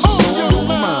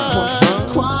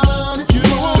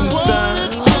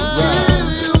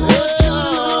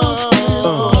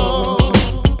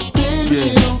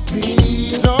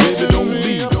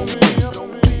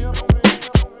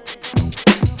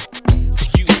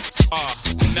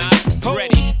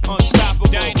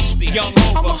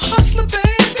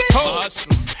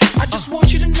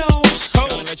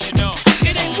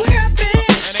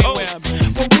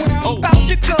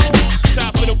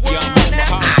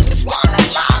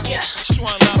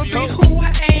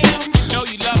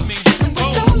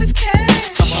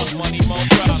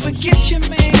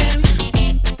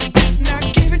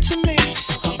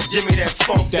Give me that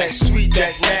funk, that sweet,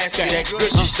 that nasty, that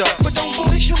gushy stuff. But don't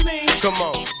bullshit me. Come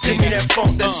on, give me that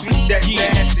funk, that sweet, that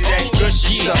nasty, that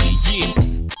gushy stuff.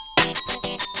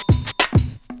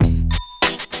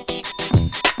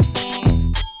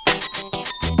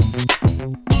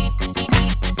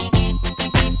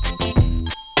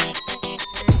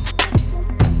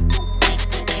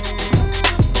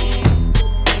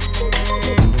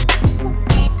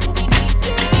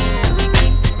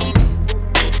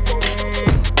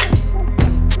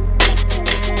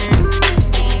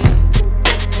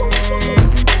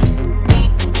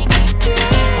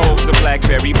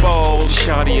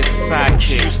 Shawty is a sidekick.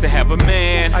 She used to have a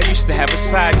man, I used to have a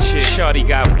side chick. Shawty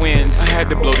got wind, I had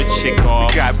to blow the chick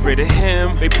off. We got rid of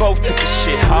him, they both took the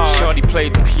shit hard. Shawty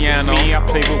played the piano, me, I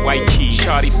played with white keys.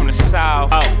 Shawty from the south,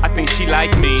 oh, I think she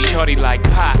like me. Shawty like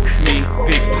Pac, me,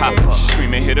 Big Papa.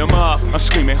 Screaming, hit him up, I'm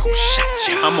screaming, who shot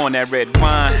ya? I'm on that red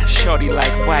wine, Shawty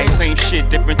like white. Same shit,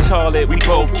 different toilet, we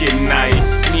both get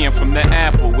nice. Me, I'm from the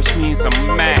Apple, which means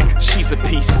I'm Mac. She's a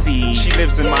PC, she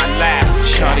lives in my lap.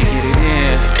 Shawty get it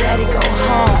in, Daddy go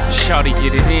hard. Shawty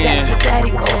get it in,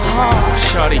 Daddy go hard.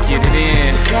 Shawty get it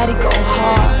in, Daddy go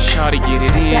hard. Shawty get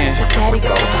it in, Daddy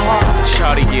go hard.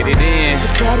 Shawty get it in,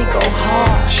 Daddy go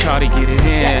hard. Shawty get it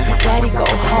in, Daddy go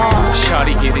hard.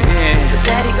 Shawty get it in,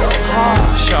 Daddy go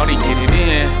hard. Shawty get it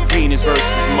in. Venus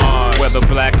versus Mars, whether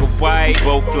black or white,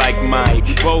 both like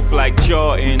Mike, both like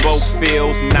Jordan, both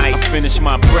feels nice. I finish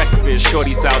my breakfast,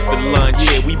 Shorty's out to lunch.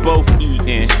 Yeah, we both eating,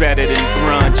 it's better than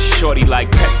brunch. Shorty like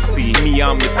Pepsi, me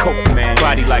I'm the Coke man.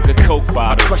 Body like a Coke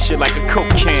bottle, crush it like a Coke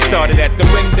can. Started at the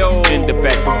window, end up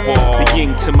at the wall. The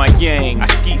yin to my yang, I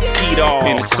skeet off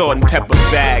in a salt and pepper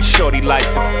bag. Shorty like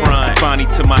the front, Bonnie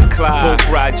to my Clyde. Both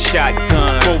ride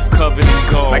shotgun, both covered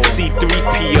in gold, like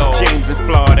C-3PO. James in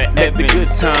Florida, let the good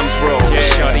times roll. Yeah.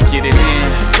 Shorty get it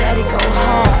in, Daddy go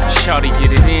hard. Shorty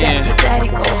get it in, Daddy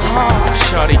go hard.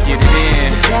 Shorty get it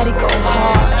in, Daddy go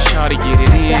hard. Shorty get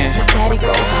it in, Daddy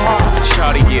go hard.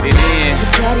 Shorty get it in,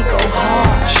 Daddy go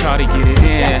hard. Shorty get it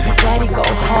in, Daddy go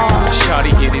hard.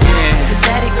 Shorty get it in,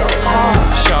 Daddy go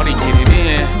hard. Shorty get it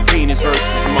in. Venus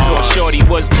versus Mars. Thought Shorty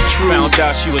was the truth, found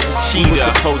out she was a cheater. Was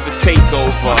supposed to take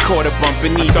over, caught her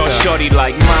bumping either. Thought Shorty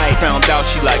like Mike, found out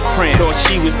she like Prince. Thought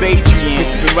she was Adrian,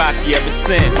 it's been rocky ever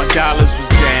since. My dollars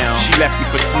was down, she left me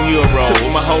for some euros.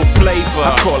 Took my whole flavor,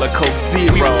 I call her Coke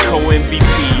Zero. We were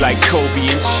co-MVP like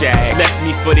Kobe and Shaq. Left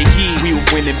me for the Heat, we were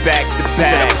winning back to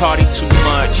back. Said I party too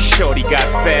much, Shorty got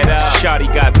fed up.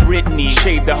 Shorty got Britney,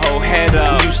 shaved the whole head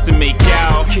up. We used to make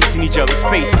out, kissing each other's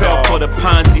face off for the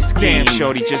Ponzi scheme.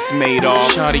 Shorty just made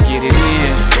off. Shorty get it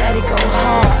in, Daddy go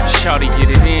hard. Shorty get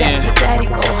it in, Daddy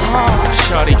go hard.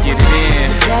 Shorty get it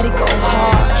in, Daddy go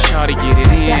hard. Shorty get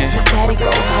it in. Daddy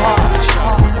go hard.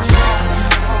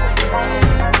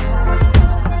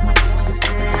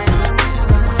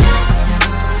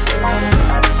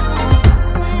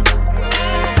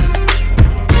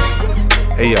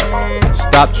 Hey yo,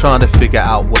 stop trying to figure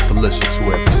out what to listen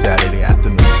to every Saturday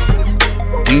afternoon.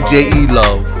 DJ E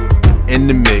Love in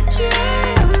the mix.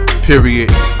 Period.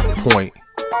 Point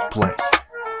blank.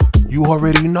 You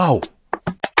already know.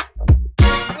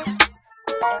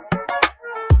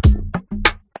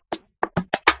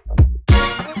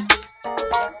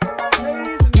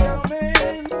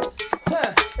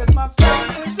 It's my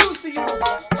pleasure to introduce to you.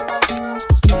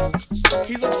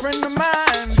 He's a friend of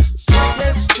mine.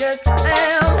 Yes, I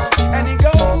am. And he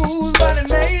goes by the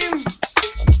name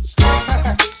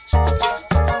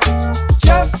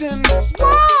Justin.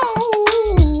 Whoa.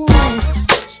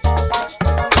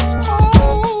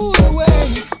 All the way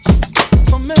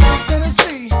from Memphis,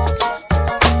 Tennessee.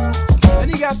 And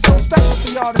he got something special for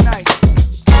y'all tonight.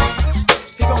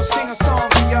 He gonna sing a song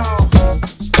for y'all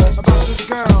about this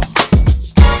girl.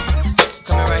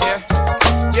 Coming right here?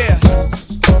 Yeah.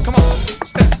 Come on.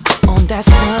 On that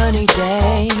sunny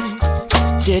day,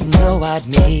 didn't know I'd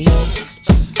meet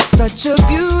such a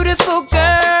beautiful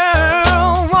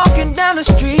girl walking down the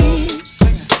street.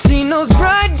 Seen those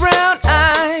bright brown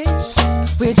eyes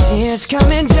with tears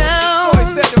coming down. So he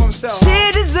said to himself,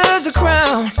 she deserves a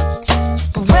crown,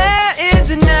 but where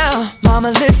is it now?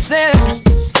 Mama, listen,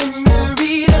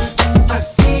 senorita, I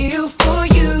feel for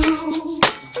you.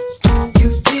 You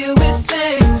deal with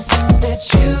things that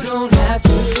you don't have to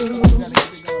do.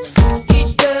 He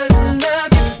doesn't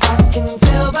love you, I can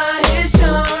tell by his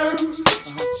charm,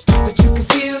 but you can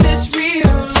feel this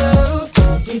real love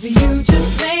if you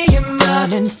just lay your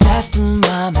mind and fast in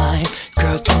my mind.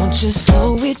 Girl, don't you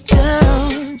slow it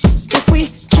down. If we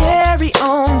carry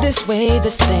on this way,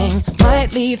 this thing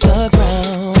might leave the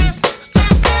ground.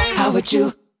 How would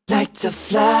you like to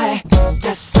fly?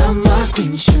 That's how my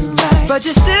queen should ride. But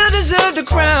you still deserve the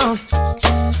crown.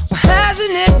 Well,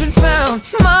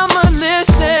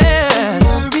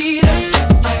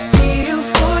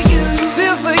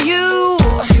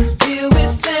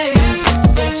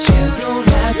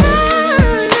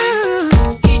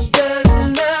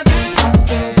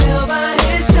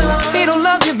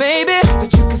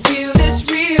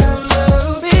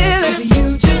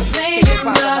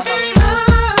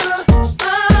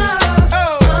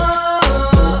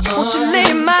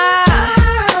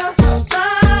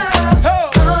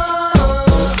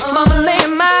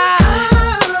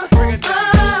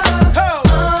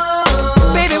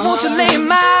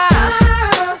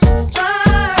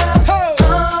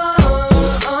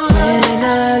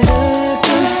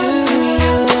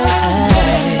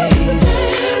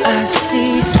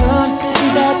 see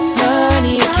something that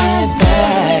money can't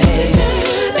buy,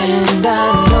 and I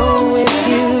know if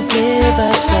you give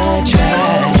us a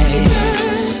try,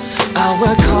 I'll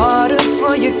work harder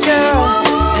for you, girl,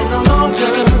 and no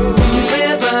longer will you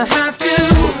ever have to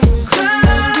cry.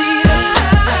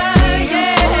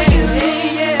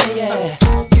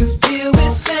 You deal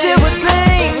with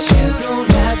things you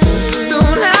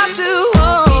don't have to.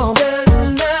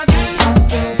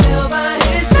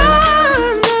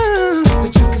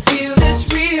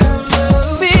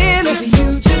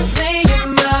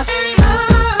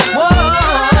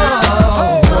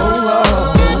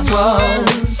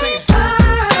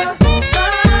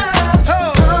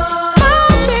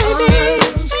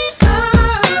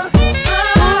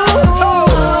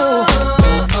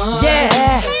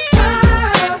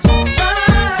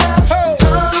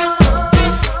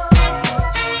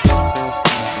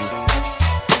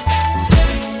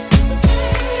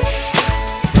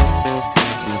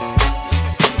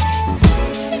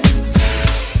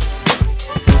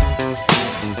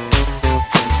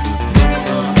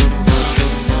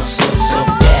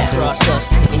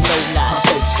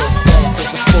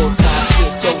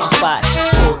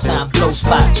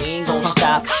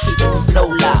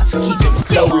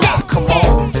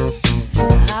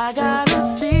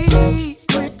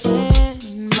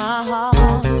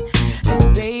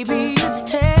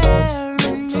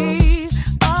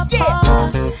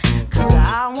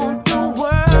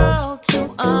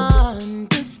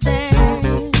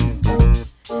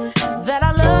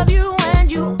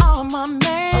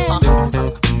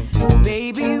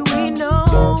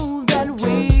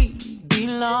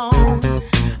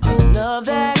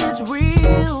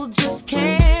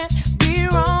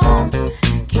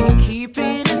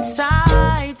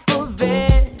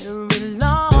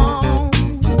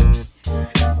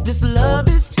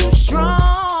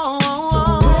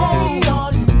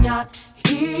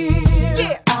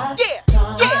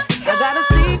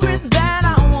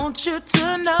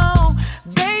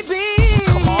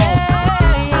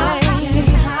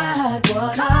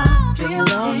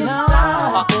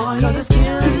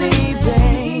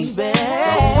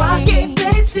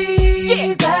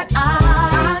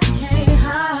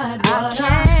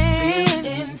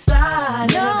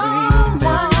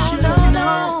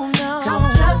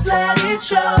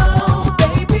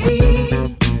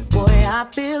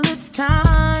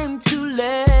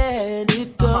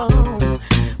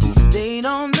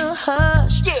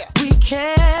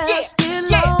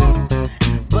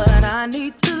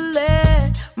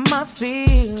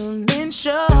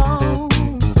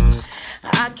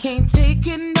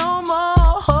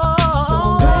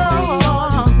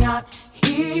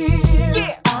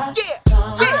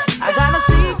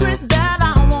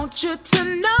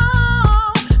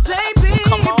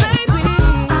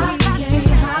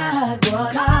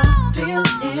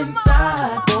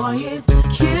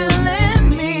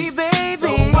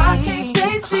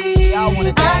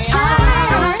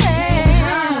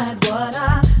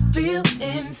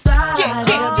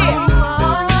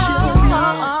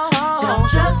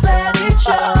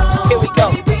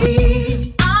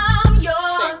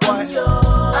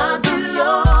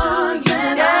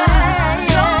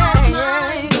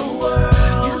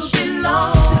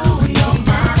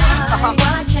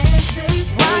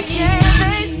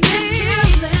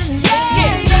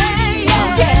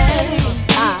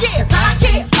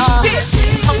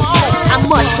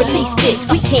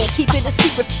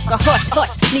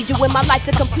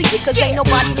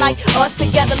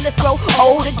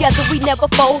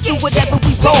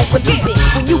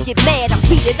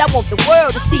 I want the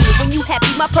world to see it. When you happy,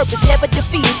 my purpose never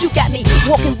defeated. You got me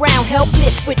walking around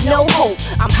helpless with no hope.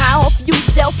 I'm high off you,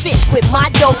 selfish with my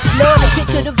dope. Love the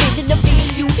picture, the vision of being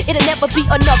you. It'll never be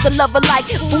another lover like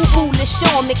Boo Boo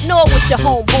LaShawn. Ignore what your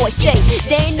homeboy say.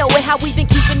 They ain't know it how we been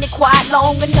keeping it quiet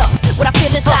long enough. What I feel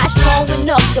inside strong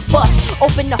enough to bust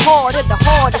open the heart of the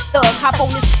hardest thug. Hop on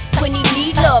this when he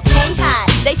need love, can't hide.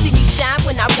 They see me shine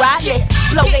when I ride. Let's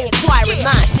blow their inquiring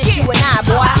minds. Just you and I,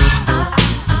 boy.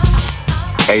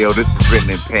 Hey yo, this is Written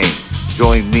in Pain.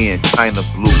 Join me in China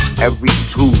Blue every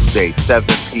Tuesday, 7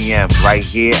 p.m. right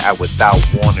here at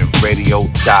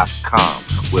WithoutWarningRadio.com,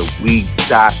 where we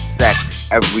dissect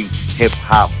every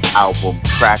hip-hop album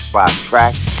track by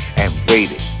track and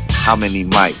rate it. How many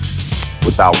mics?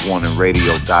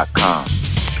 WithoutWarningRadio.com.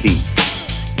 Peace.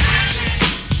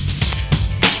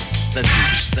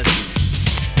 Let's do this.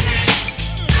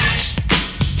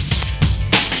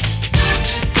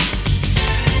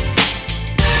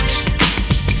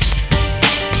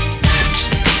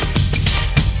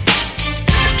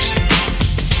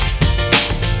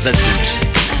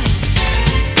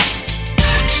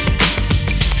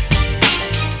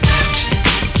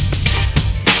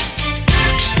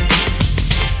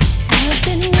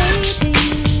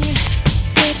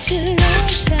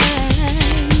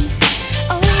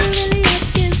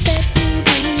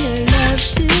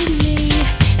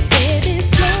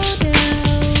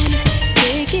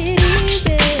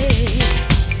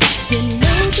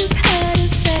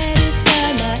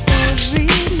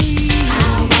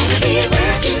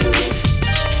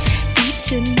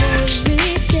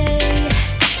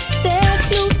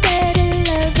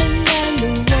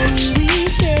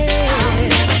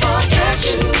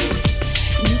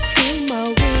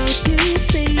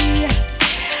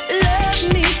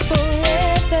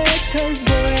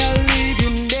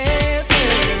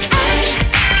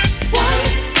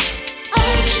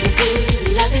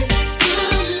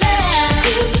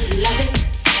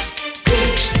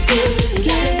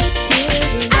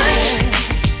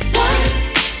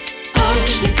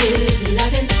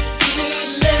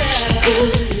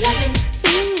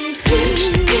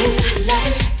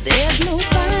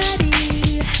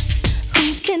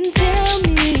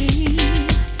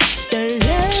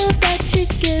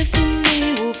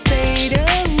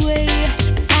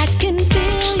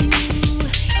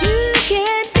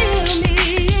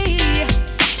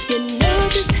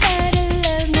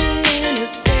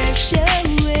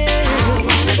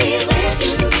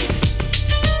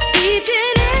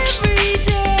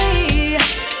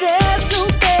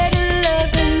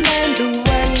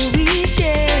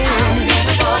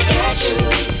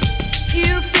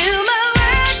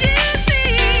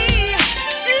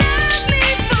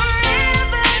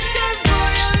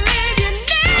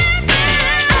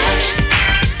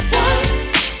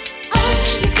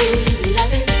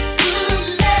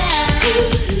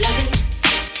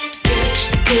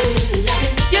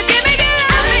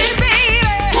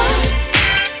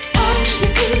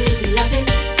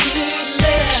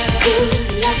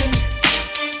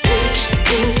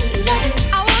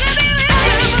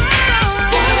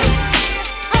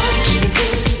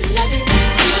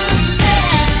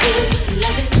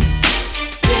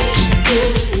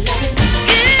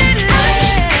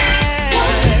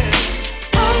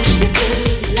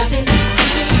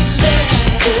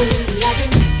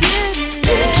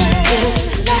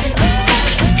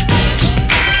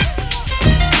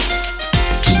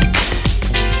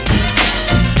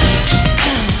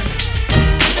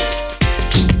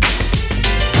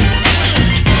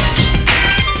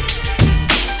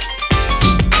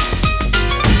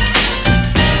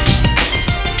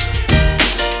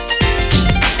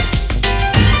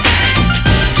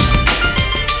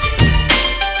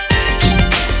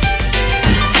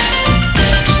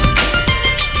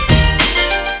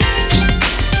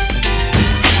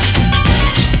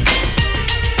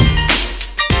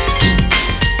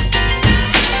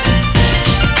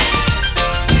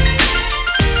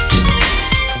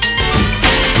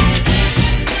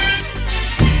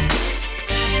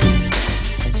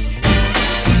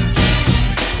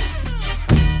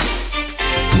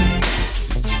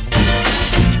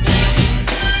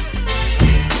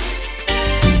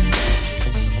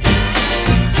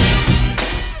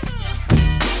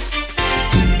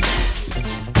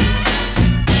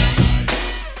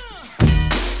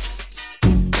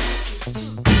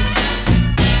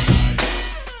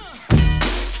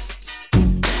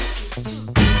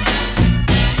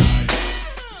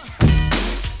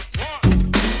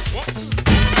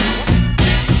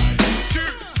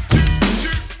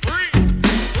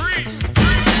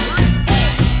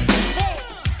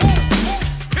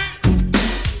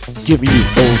 giving you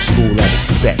old school at its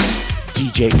best.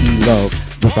 DJ E Love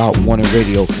without Warner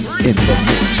Radio in the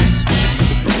mix.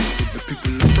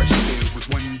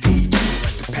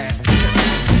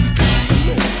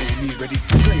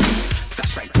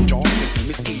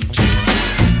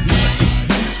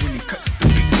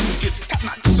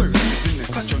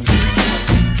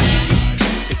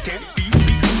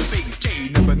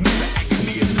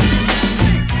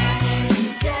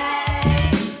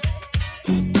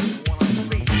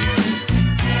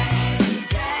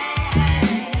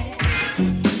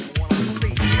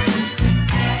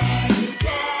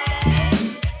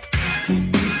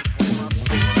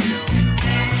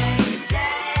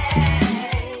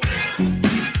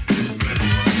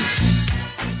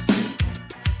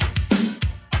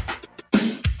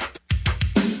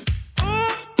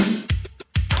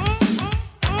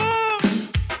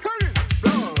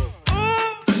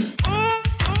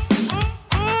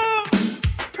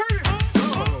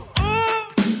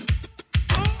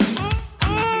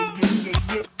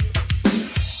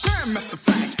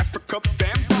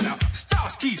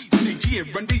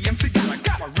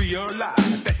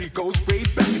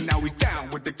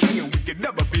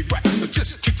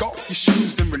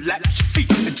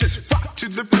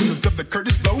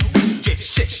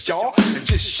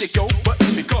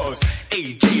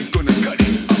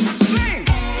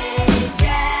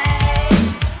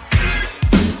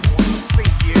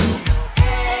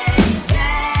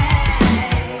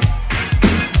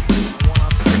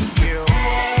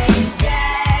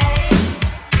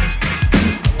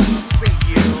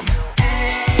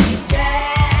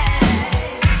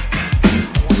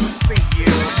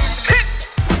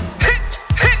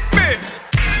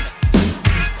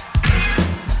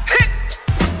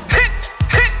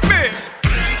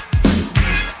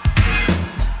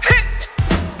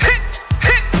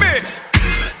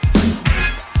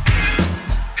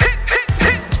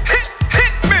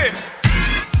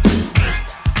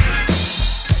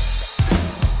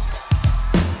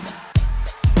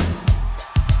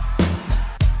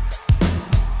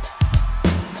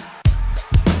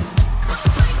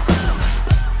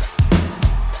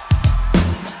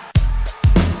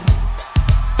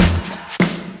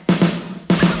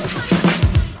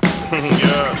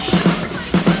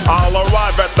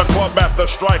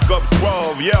 Strike up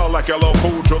 12, yell like a local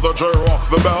to the J rock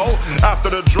the bell. After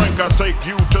the drink, I take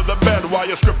you to the bed while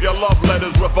you strip your love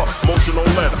letters with emotional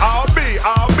lead. I'll be,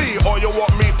 or you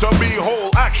want me to be whole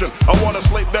action. I wanna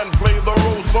sleep, then play the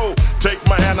role. So take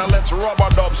my hand and let's rub a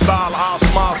dub style. I'll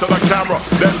smile to the camera,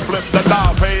 then flip the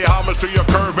dial. Pay homage to your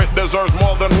curve, it deserves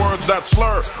more than words that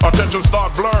slur. Attention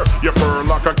start blur, you purr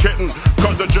like a kitten.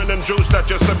 Cause the gin and juice that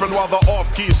you're sipping while the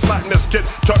off-key slackness kid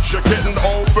touch your kitten.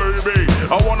 Oh baby,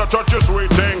 I wanna touch your sweet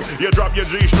thing. You drop your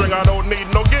G-string, I don't need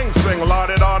no ging sing.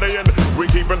 La-di-da-di, and we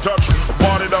keep in touch.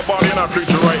 Body to body, and I treat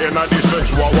you right in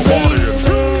 96 while we're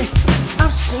partying.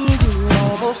 I've seen you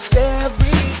almost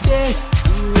every day.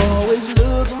 You always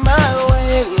look my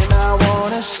way, and I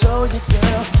wanna show you,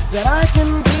 girl, that I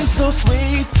can be so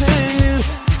sweet to you.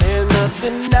 There's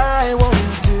nothing I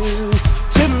won't do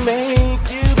to make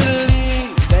you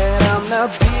believe that I'm not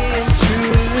being true.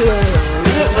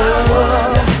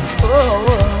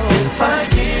 If I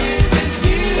give it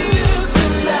you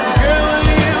tonight, girl,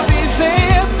 will you be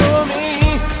there for me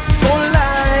for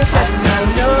life? And I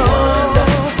know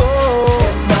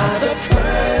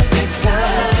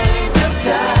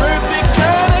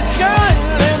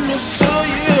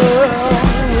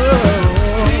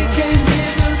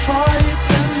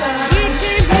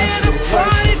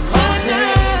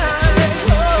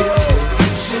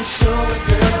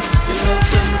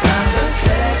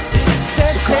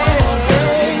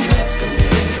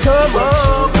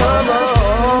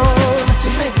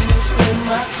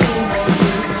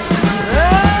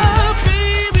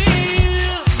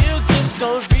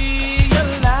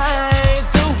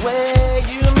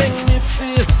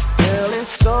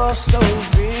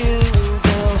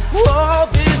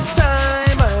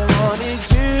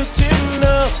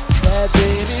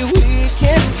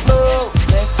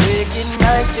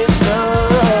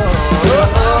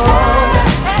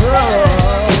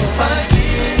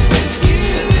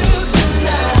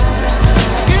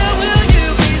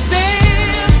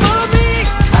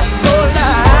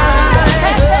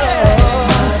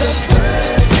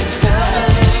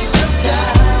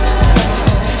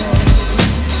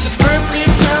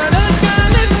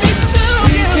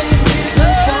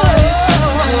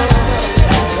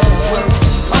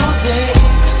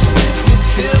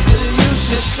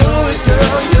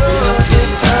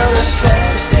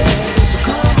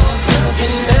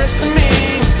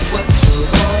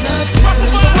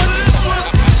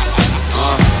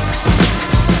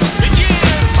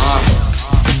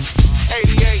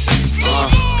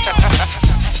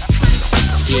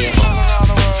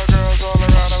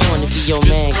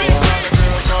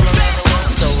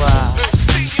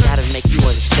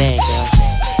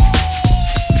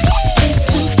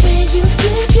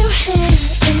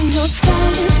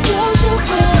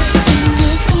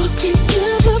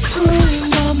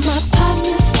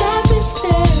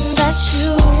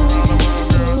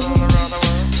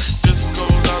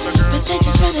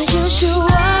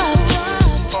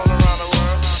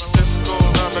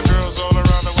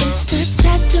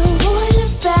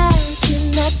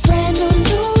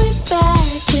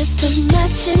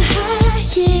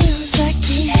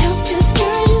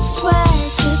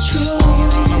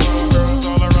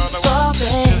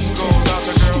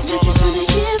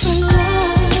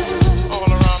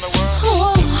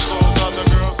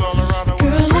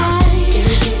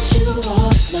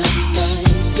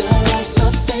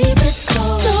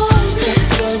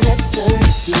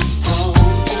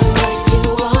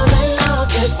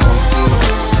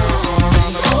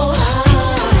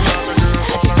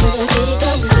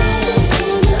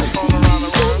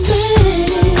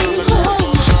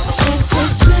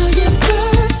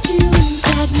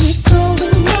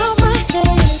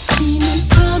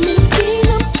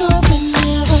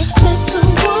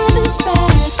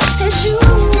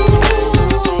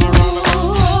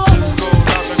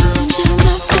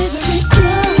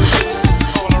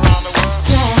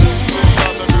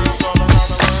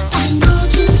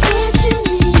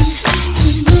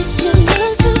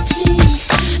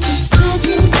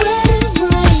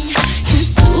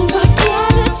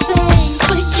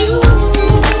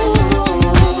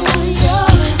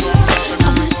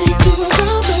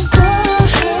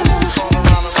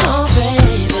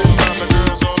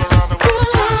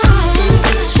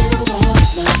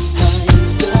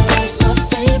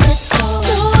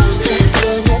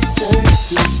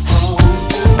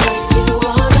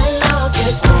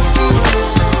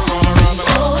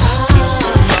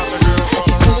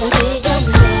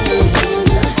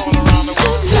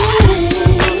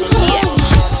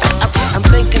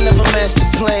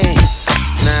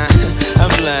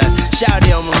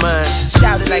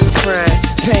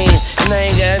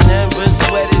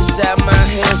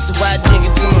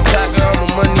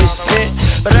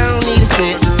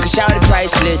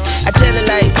this. I tell it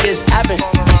like this. I've been.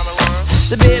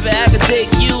 So baby, I can take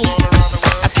you.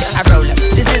 I roll up.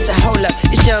 This is a hold up.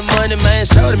 It's young money, man.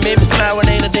 Show made me smile when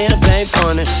ain't a damn thing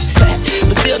funny.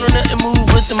 But still don't nothing move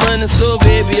with the money. So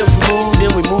baby, if we move,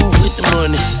 then we move with the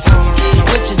money.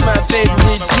 Which is my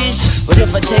favorite dish. But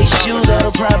if I taste you,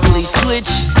 that'll probably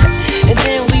switch. And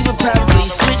then we would probably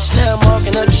switch. Now I'm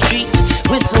walking up the street,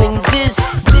 whistling this.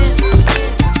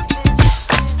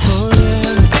 Oh yeah.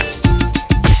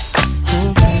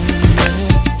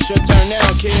 It's your turn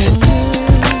now, kid.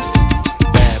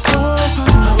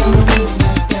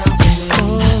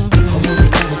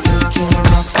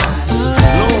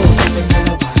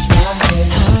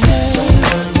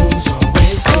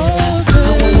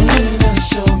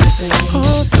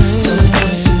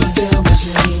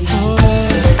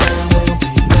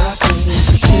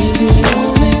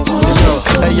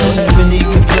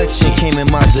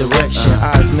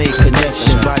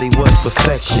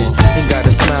 Perfection, ain't got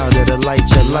a smile that'll light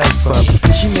your life up.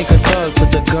 She make a thug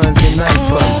put the guns and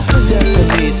knife up.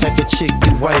 Definitely the type of chick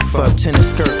you wife up.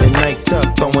 Tennis skirt and niked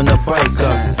up, throwing a bike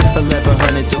up.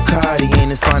 1100 Ducati,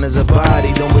 ain't as fine as a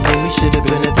body. Don't believe me, should've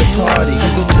been at the party. You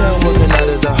could tell working out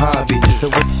is a hobby. The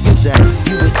way is that,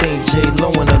 you would think J-Lo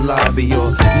in the lobby.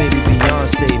 Or maybe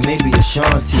Beyonce, maybe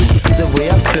Ashanti. The way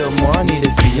I feel more, I need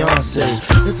a fiance.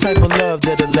 The type of love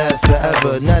that'll last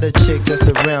forever. Not a chick that's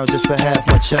around just for half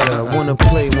my cheddar. Wanna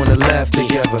play, wanna laugh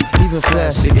together, even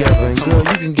flash together. And girl,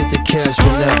 you can get the cash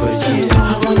whenever, yeah.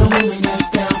 I want a woman that's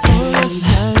down for me.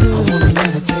 A woman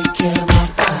that'll take care of my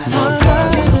body. I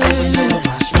want a woman that'll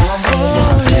wash my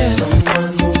hair.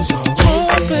 Someone who's always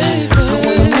there. I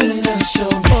want a woman that'll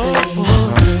show me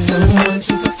things. Someone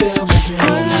to fulfill my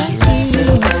dreams. Sit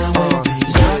around with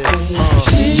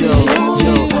yo,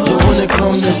 when it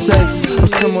comes to sex, I'm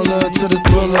similar to the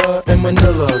Thriller and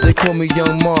Manila. They call me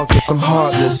Young Marcus, I'm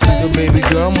heartless. Yo, baby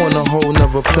girl, I'm on a whole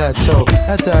nother plateau.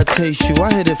 After I taste you,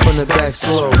 I hit it from the back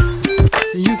slow.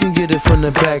 You can get it from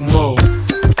the back more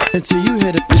until you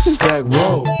hit it back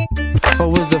row.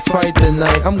 Oh, it's a fight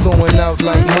tonight. I'm going out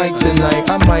like Mike tonight.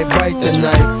 I might bite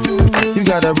tonight. You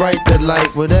gotta write the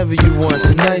light, whatever you want.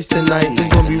 Tonight's the night,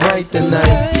 it's gonna be right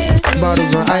tonight.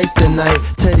 Bottles on ice tonight,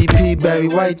 Teddy P, Barry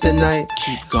White tonight.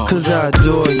 Cause I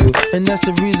adore you, and that's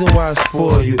the reason why I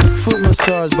spoil you. Foot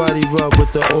massage, body rub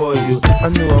with the oil. I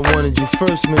knew I wanted you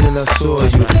first minute I saw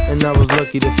you, and I was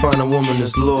lucky to find a woman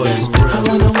that's loyal. I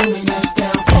want a woman that's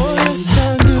down for me.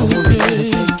 A woman that'll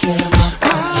take care of my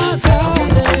body. I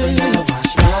want a woman that'll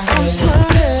wash my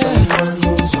hair. Someone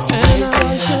who's always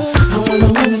there. I want a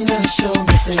woman that'll show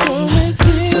me things.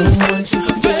 Someone to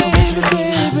fulfill my dreams.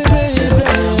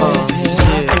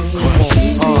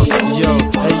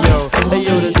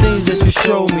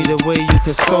 Show me the way you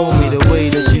console me, the way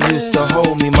that you used to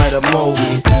hold me might have molded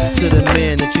me to the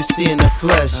man that you see in the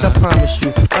flesh. I promise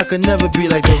you, I could never be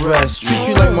like the rest. Treat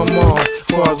you like my mom,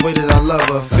 far as way that I love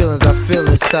her. Feelings I feel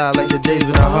inside like the days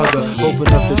when I hug her. Open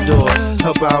up the door,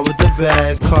 help out with the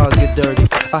bags, cars get dirty.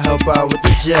 I help out with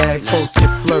the jag, folks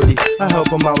get flirty. I help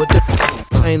them out with the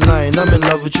ain't lying, I'm in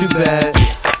love with you bad.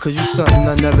 Cause you something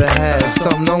I never had,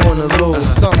 something I wanna lose,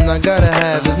 something I gotta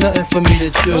have. There's nothing for me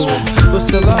to choose, but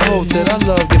still I hope that our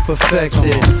love get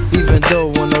perfected. Even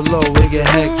though on the low it get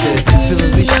hectic,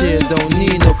 feelings we share don't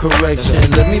need no correction.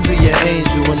 Let me be your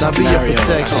angel and I'll be your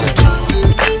protection.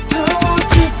 I want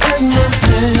you to take my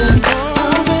hand,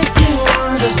 I'll make you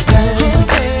understand.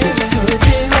 This could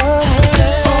be love,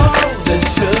 oh, this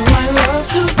feels like love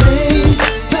to me.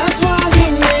 That's why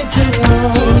you need to know.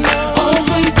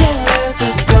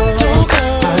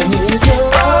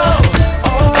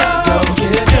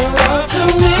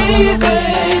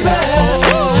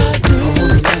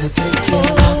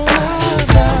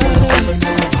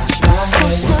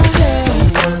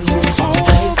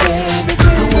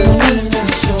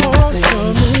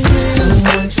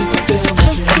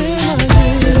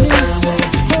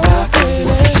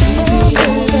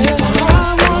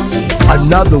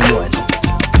 Another one.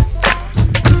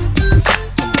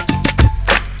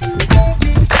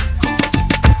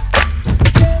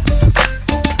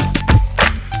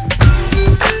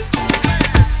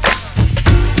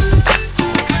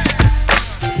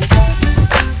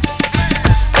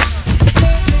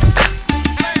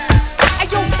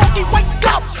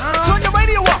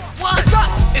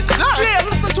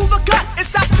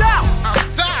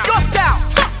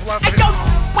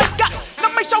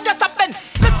 Show you something.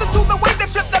 Listen to the way they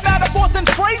flip the bad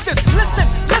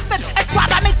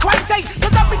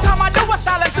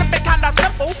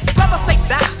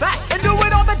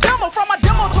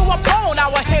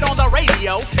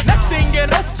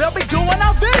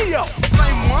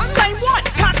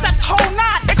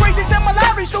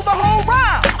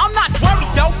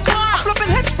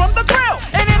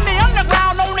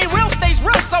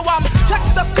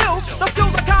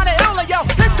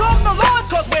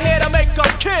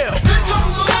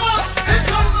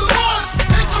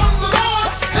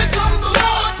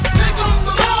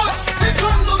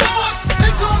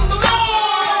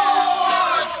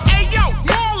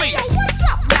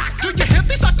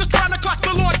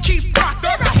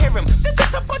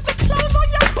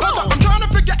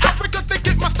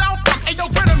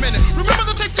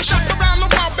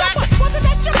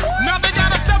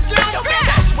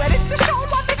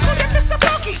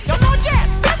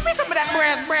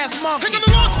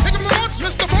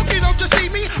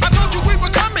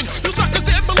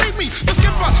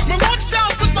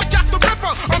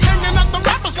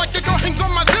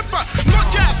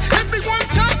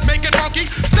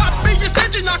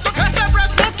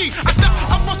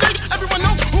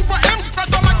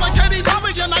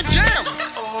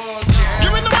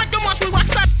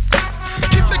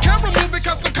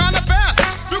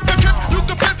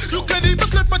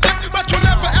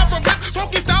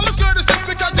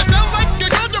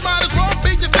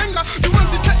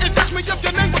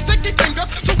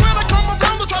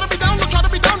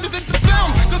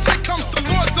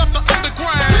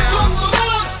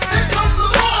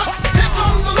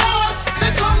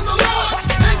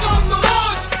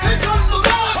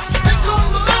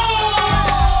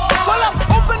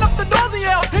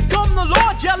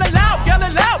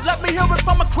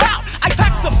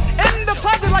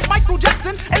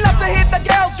the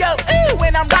girls go ooh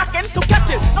when I'm rocking. So catch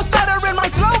it, no stutter in my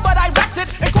flow, but I wrecked it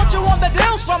and caught you on the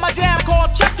deals from a jam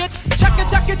called Check It. Check it,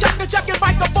 check it, check it, check it,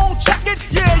 microphone, check it.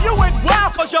 Yeah, you went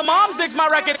wild cause your mom digs my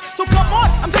records. So come on,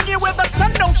 I'm taking you where the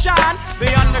sun don't shine. The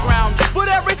underground, but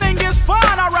everything is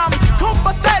fine around.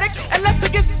 Copacetic, and let's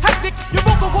it gets hectic. Your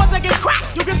vocal cords get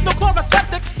cracked, you get no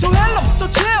chloroseptic. To hell 'em, so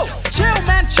chill, chill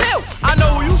man, chill. I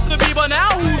know who used to be, but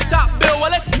now who's top bill?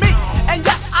 Well, it's me. And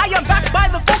yes, I am back by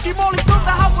the funky Molly, filled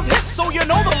the house with hits. So you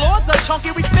know the Lords are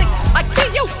chunky, we stink like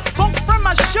you, funk from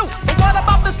my shoe. But what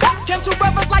about this funk? Can two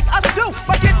brothers like us do?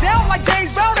 But get down like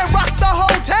James Brown and rock the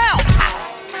whole town.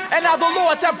 And now the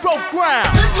Lords have broke ground.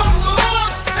 Here come the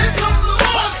Lords, here come the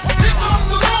Lords, here come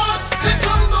the Lords, here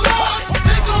come the Lords,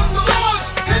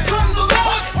 here come the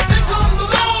Lords, here come the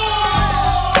Lords,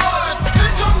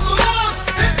 here come the Lords,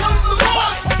 here come the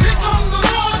Lords, here come the Lords, here come the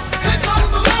Lords, here come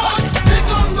the Lords, here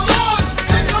come the Lords,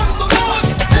 here come the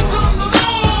Lords, here come the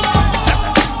Lords.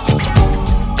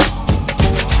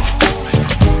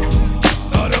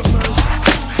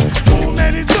 Too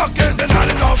many suckers and not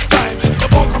enough time. The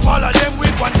bulk of all of them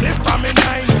with one clip from me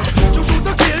nine. To shoot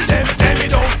to kill them, say me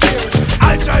don't care.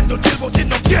 I tried to chill but it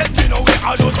don't get me nowhere.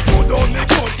 I just put down me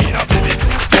gun in a baby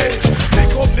suitcase.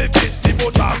 Pick up me fist, the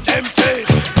both of them face.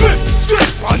 Flip,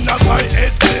 script, and that's my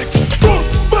head flick. Boom,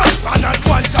 back, and that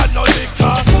one shot no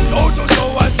liquor. Don't to show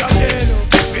once again.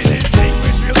 We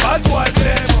distinguish real bad boys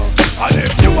them. And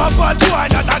if you a bad boy,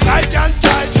 not a guy can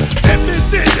try. Them me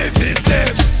see the fist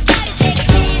them.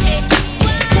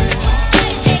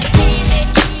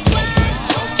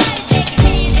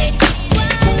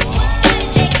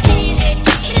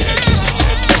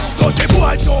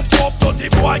 Boy jump up, dirty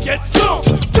boy get stung.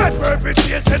 That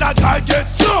perpetrator said that guy get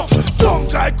stung. Some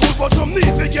guy good but some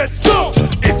need to get stung.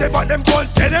 If they bought them guns,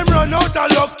 say them run out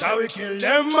of luck. Now we kill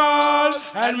them all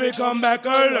and we come back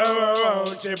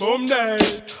alone. Boom day,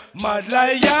 Mad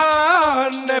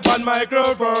Lion, they on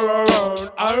microphone.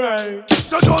 Alright,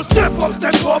 so just step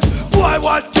up. Boy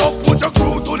what's up? Put your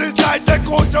crew to the side, take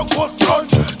out your coat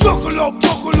front. Buckle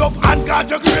up and guard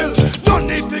your grill. No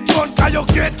need to gun, cause you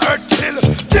get hurt still.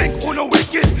 Think who no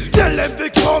wicked, tell them to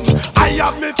come. I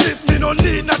have me fist, me no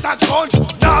need not a gun.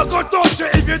 Now go touch you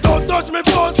if you don't touch me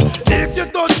boss. If you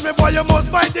touch me boy you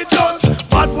must bite the dust.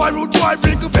 Bad boy, rude boy,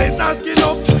 wrinkle face and skin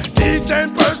up.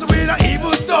 Decent person with an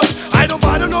evil touch. I don't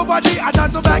bother nobody, I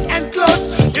dance to back and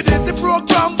clutch. It is the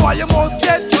program boy you must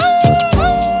get.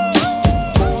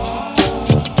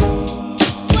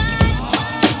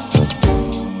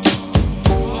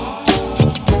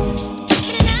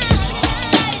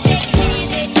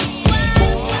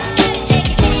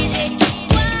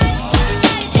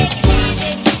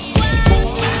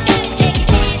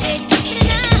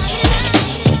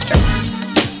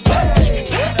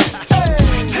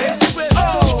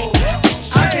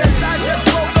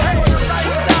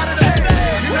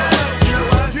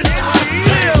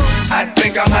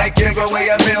 Give away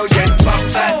 $1 million.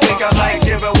 I think I might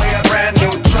give away a brand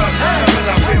new truck. Cause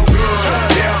I feel good,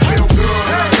 yeah I feel good.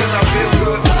 Cause I feel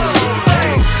good,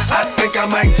 hey, I think I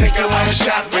might take her on a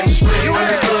shopping spree. In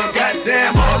the club,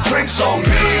 goddamn, all drinks on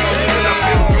me. Cause I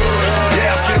feel good,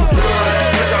 yeah I feel good.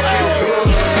 Cause I feel good,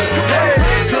 hey.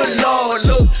 Good Lord,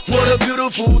 look, what a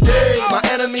beautiful day. My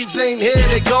enemies ain't here,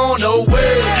 they gone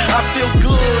away. I feel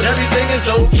good, everything is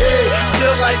okay.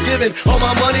 Feel like giving all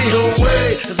my money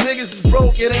away. Cause niggas is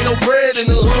broke, it ain't no bread in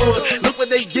the hood. Look what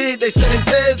they did, they sending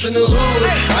feds in the hood.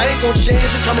 I ain't gon' change,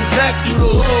 I'm coming back through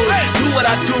the hood. Do what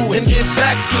I do and get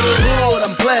back to the hood.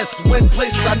 I'm blessed, went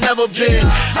places I've never been.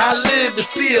 I live to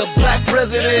see a black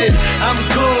president. I'm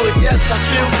good, yes I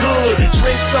feel good.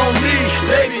 Drinks on me,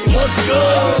 baby, what's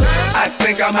good? I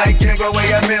think I might give away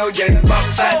 $1 million.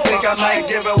 I think I might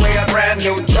give away a brand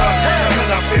new truck.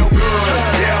 Cause I feel good,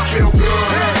 yeah I feel good.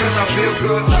 Cause I feel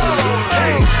good,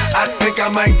 hey, I think I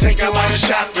might take you on a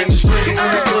shopping spree. In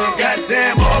the club,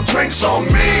 goddamn, all drinks on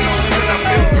me. Cause I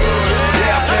feel good,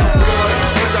 yeah I feel good.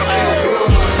 Cause I feel good,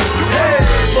 hey.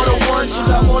 For the ones who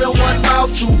got more than one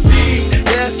mouth to feed.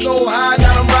 Yeah, so high,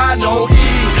 got them riding on E.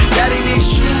 Daddy needs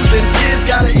shoes and kids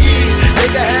gotta eat. They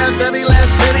can have every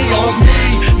last penny on me.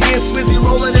 Me and Swizzy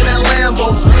rolling in that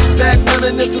Lambo. Sit back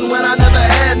reminiscing when I never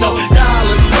had no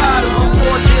dollars. Pride is my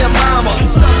poor dear mama.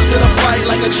 Stuck to the fight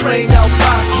like a trained out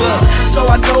boxer. So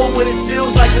I know what it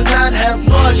feels like to not have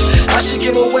much. I should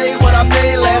give away what I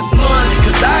made last month.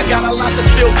 Cause I got a lot to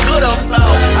feel good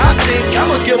about. I think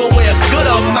I'ma give away a good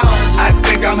amount. I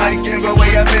think I might give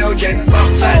away $1 million.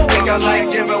 I think I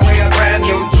might give away a brand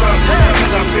new truck.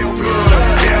 Cause I feel good,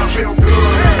 yeah I feel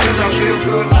good. Cause I feel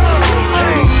good,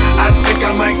 hey, I think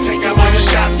I might take her on a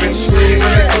shopping spree. In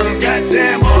the club,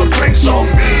 goddamn, all drinks on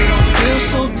me. Feels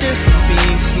so different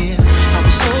being here. I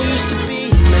was so used to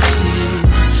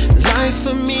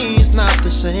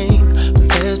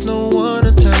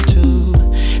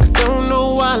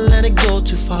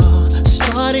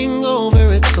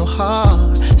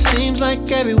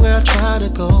everywhere I try to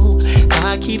go,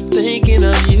 I keep thinking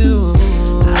of you.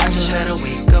 I just had a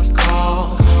wake-up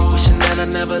call, wishing that I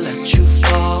never let you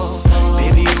fall.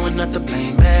 Baby, you were not to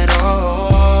blame at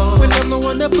all, when I'm the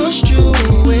one that pushed you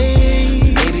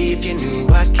away. Baby, if you knew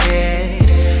I cared,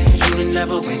 you would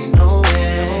never went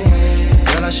nowhere.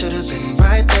 Girl, I should have been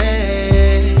right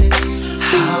there.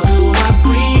 How do I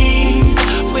breathe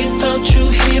without you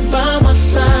here by my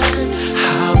side?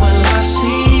 How will I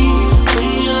see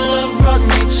when your love brought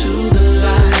me to the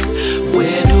light?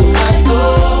 Where do I go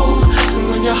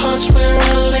when your heart's where I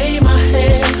lay my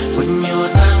head? When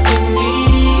you're not with me,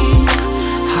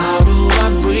 how do I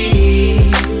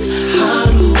breathe? How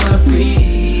do I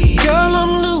breathe? Girl,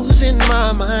 I'm losing my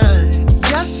mind.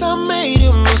 Yes, I made a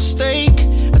mistake.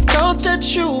 I thought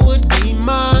that you would be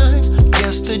mine.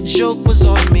 Guess the joke was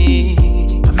on me.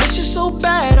 I miss you so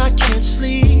bad I can't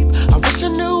sleep. I wish I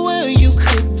knew where you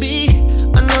could be.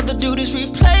 Another dude is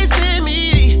replacing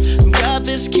me. God,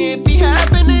 this can't be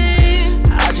happening.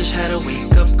 I just had a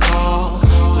wake-up call,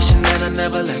 wishing that I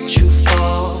never let you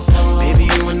fall. Baby,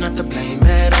 you were not to blame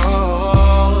at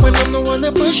all, when I'm the one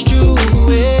that pushed you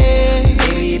away.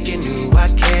 Baby, if you knew I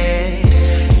cared,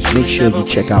 make sure you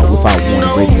check out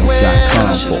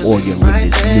withoutwarningradio.com for all your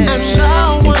latest news,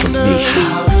 information,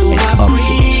 and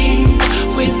updates.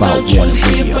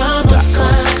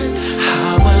 Withoutwarningradio.com.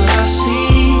 How will I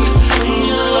see when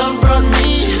your love brought me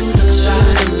to the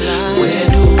light? Where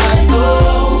do I go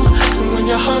when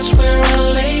your heart's where I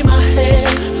lay my head?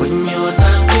 When you're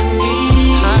not with me,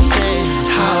 I said,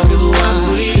 how do I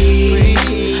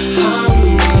breathe? How do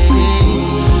I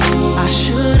breathe? I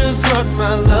should have brought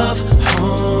my love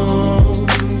home,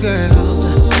 girl.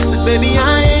 But baby, I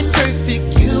ain't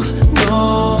perfect, you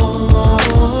know.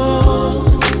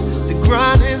 The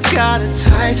grind has got a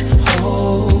tight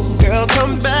hold. Girl,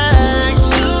 come back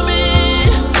to me,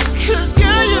 'cause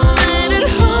girl, you made it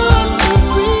hard to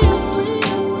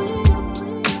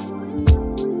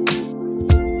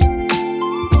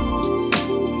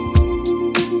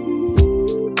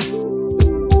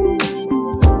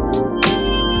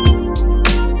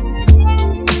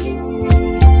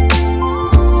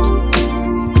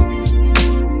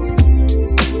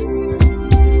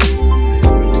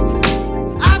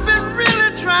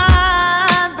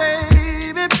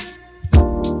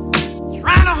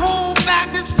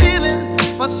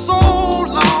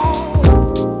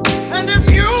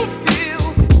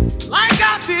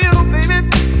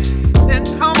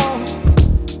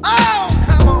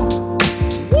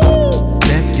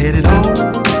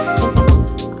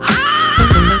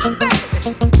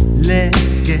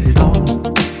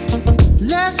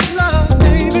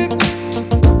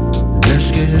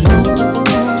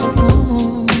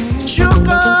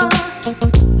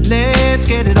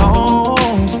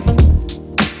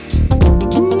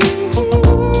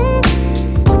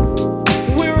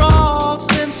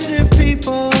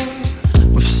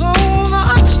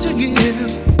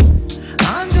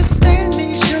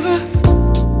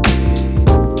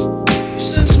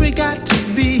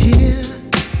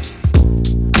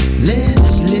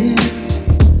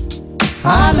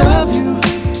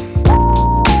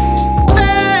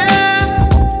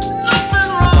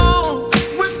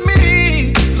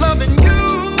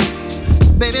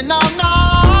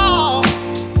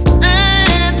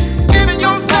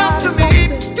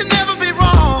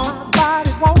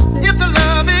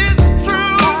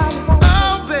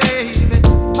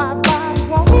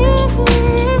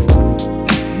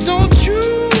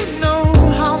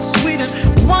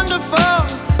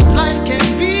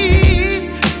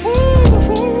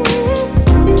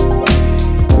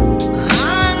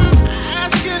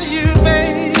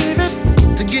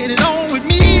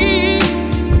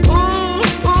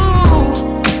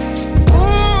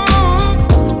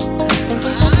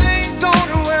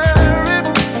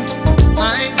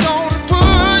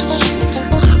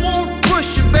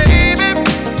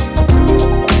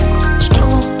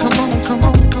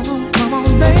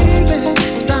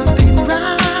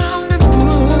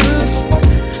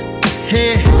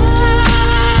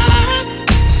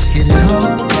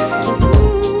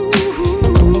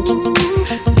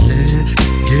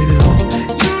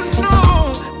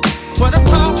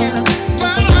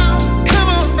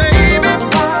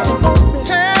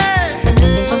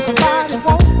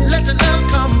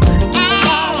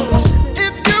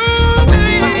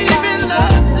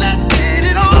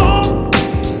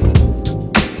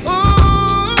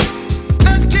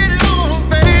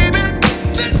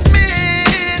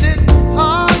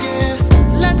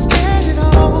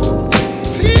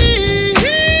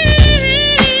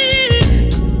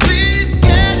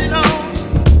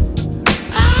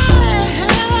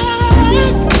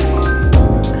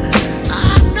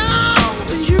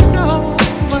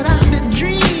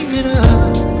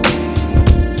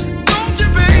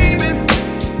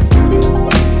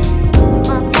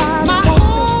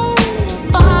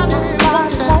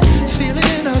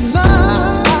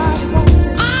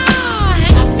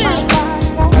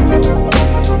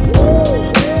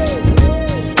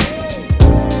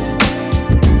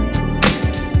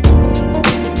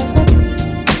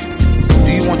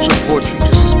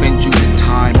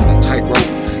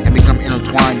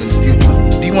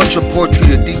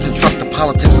poetry to deconstruct the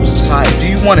politics of society? Do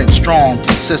you want it strong,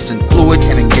 consistent, fluid,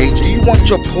 and engaging? Do you want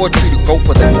your poetry to go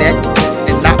for the neck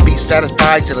and not be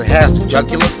satisfied till it has the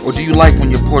jugular? Or do you like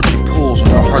when your poetry pulls on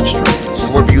your heartstrings?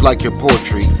 However you like your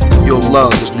poetry, you'll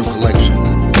love this new collection,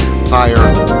 Fire,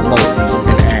 Molten,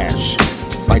 and Ash,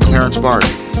 by Clarence Vardy.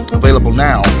 Available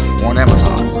now on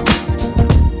Amazon.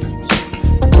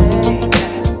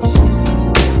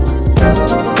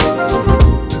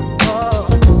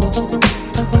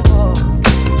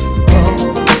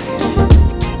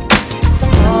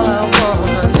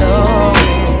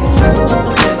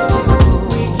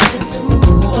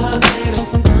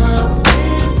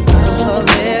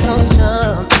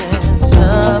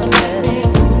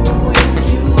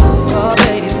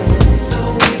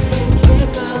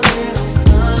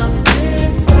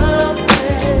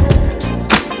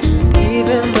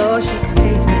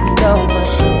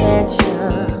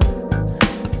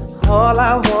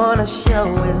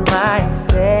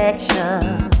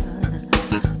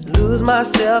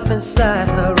 Myself inside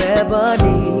her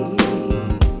ebony,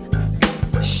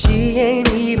 but she ain't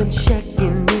even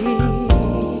checking me.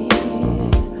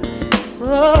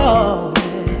 Oh,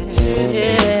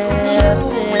 yeah,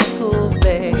 that's cool,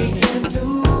 babe. We can do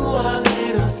a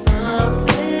little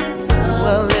something, something.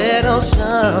 A little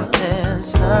something,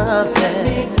 something. Let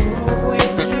me groove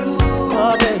with you,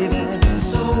 oh baby.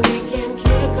 So we can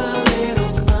kick a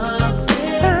little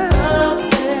something,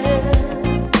 something.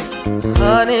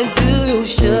 Honey,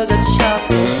 sugar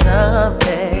chocolate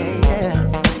something, yeah.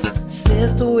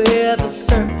 Sister with a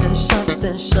certain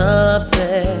something,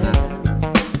 something.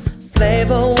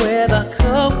 Flavor with a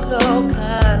cocoa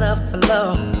kind of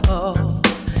flow.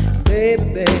 Baby,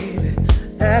 baby,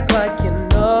 act like you know.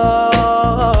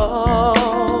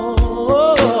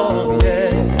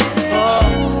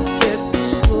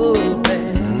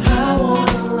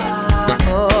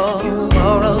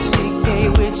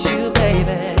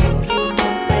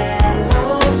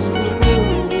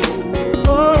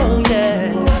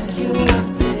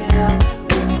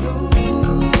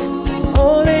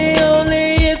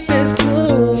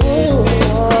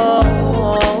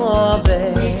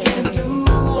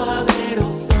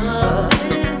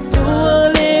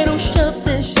 Show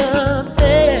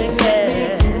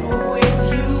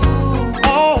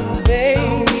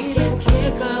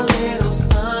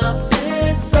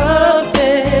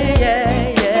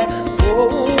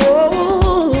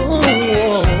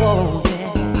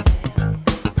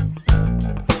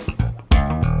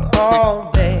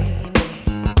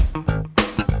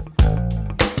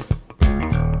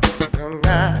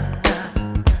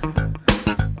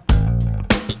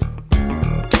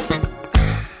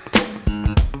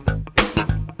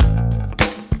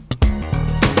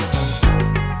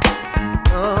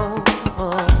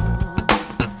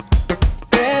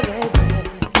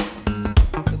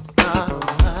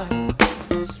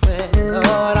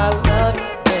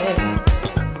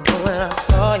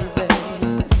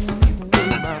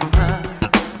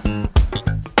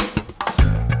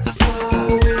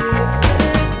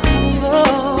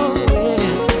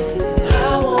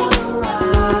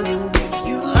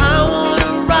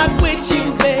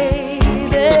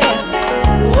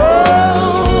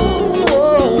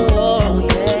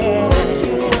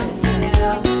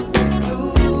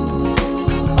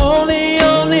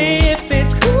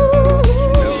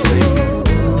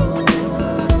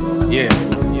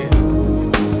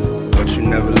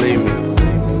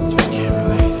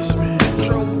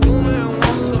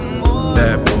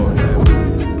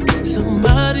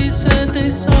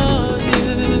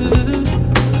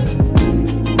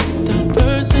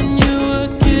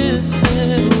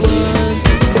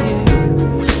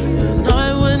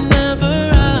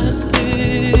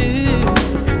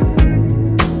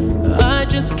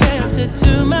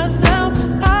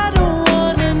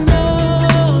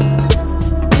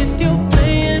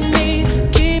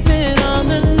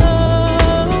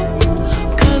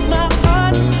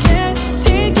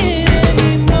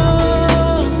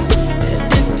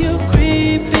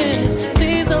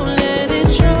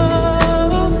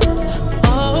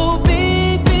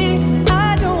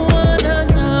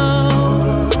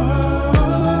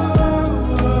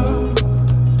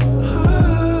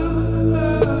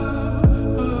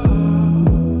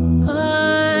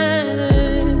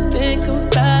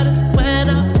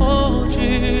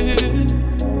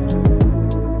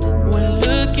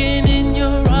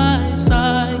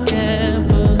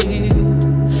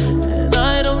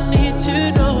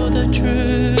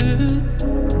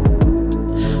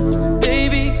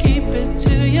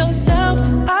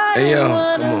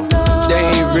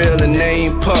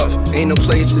Ain't no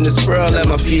place in this world that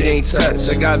my feet ain't touched.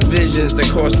 I got visions that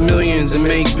cost millions and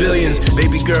make billions.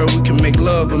 Baby girl, we can make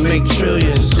love and make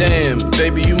trillions. Damn,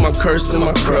 baby, you my curse and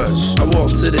my crush. I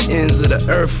walk to the ends of the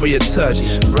earth for your touch.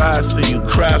 Ride for you,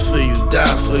 cry for you, die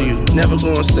for you. Never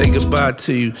gonna say goodbye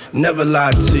to you, never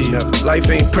lie to you. Life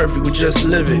ain't perfect, we just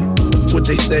live it. What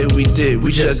they say we did, we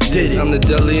just did it. I'm the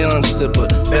DeLeon sipper,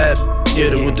 bad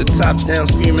getter with the top down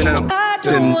screaming out.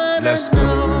 Then let's go.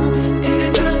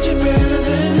 Anytime you're better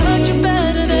than me.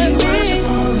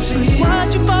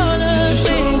 Why'd you fall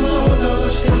asleep? All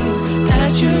those things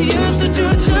that you used to do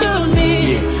to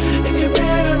me. If you're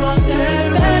better off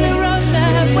that way,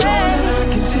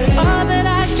 all that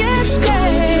I can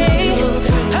say,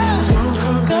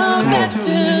 come back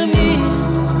to me.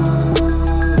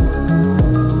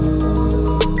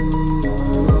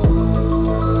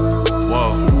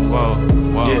 Whoa,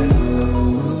 yeah.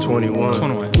 21.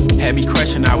 Had me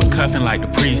crushing, I was cuffing like the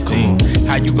precinct.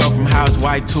 How you go from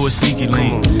housewife to a sneaky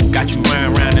link? Got you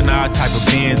round in all type of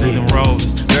Benzes and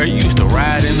Rolls. Girl, you used to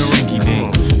ride in the rinky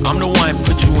dink. I'm the one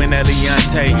put you in that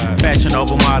Leontay. Fashion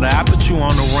over model, I put you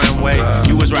on the runway.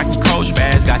 You was rocking Coach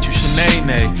bags, got you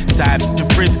Sinead. Side bitch in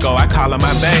Frisco, I call her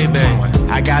my baby.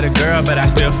 I got a girl, but I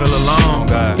still feel alone.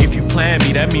 If you plan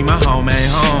me, that mean my home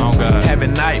ain't home.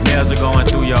 Having nightmares are going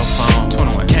through your phone.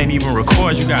 Can't even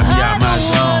record, you got me out my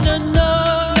zone.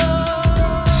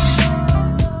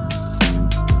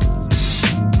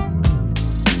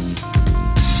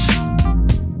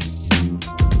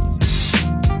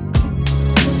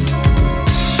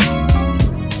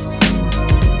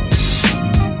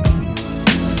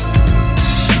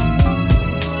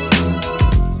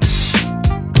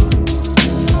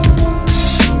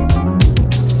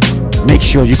 Make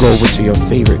sure you go over to your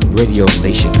favorite radio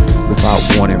station,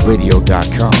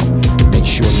 withoutwarningradio.com. Make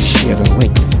sure you share the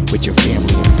link with your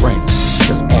family and friends,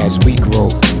 because as we grow,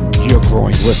 you're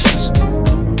growing with us.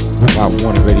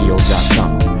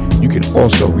 Withoutwarningradio.com. You can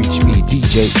also reach me,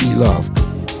 DJ E Love,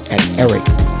 and ERYK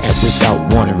at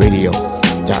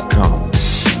withoutwarningradio.com.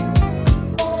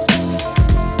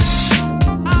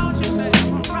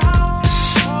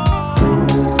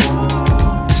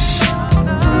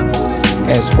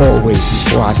 As always,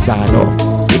 before I sign off,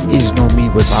 there is no me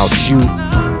without you,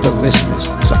 the listeners.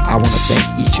 So I want to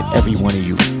thank each and every one of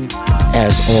you.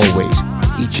 As always,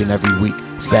 each and every week,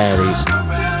 Saturdays,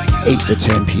 8 to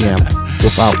 10 p.m.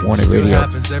 Without Warning Radio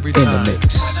in the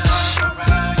mix.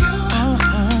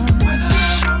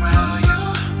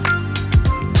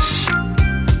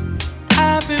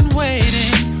 I've been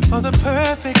waiting for the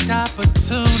perfect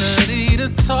opportunity to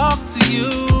talk to you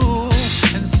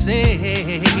and say,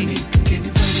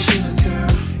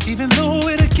 even though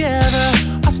we're together,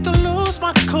 I still lose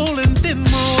my cool and then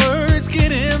my words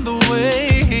get in the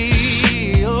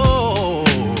way. Oh,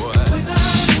 when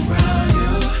I'm around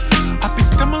you, I be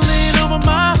stumbling over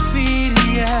my feet,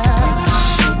 yeah.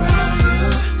 When I'm around you,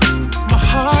 my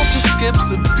heart just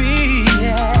skips a beat,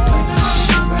 yeah. When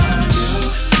I'm around you,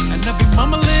 and I be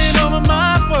mumbling over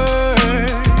my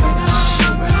words. When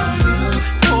I'm around you,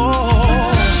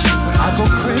 oh, I go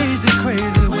crazy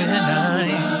when I'm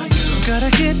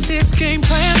gotta get this game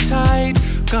plan tight.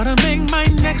 Gotta make my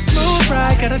next move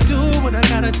right. Gotta do what I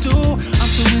gotta do. I'm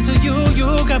so into you, you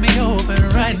got me open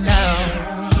right now.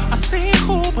 I seem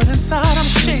cool, but inside I'm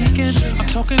shaking. I'm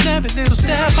talking every little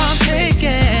step I'm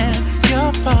taking.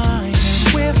 You're fine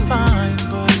and we're fine,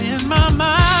 but in my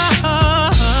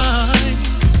mind,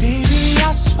 baby,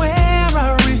 I swear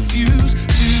I refuse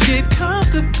to get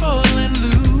comfortable and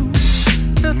lose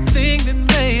the thing that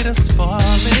made us fall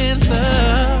in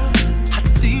love.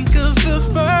 The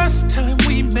first time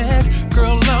we met,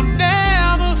 girl, I'll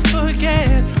never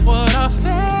forget what I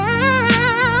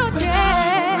felt,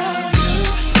 yeah.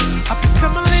 I've been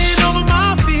stumbling over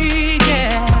my feet,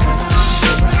 yeah.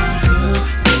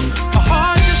 My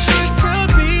heart just skips a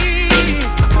beat.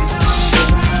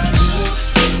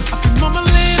 I've been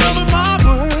mumbling over my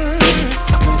words.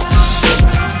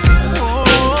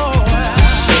 Oh,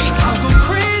 I'll go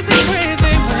crazy when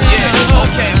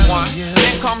okay, one.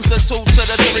 Then comes the 2 to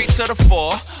the 3 to the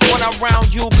 4. When I'm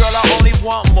around you, girl, I only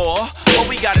want more. What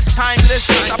we got is timeless.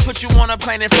 I put you on a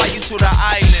plane and fly you to the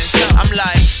islands. I'm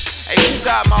like, hey, who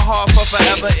got my heart for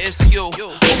forever? It's you.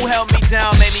 Who held me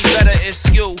down, made me better? It's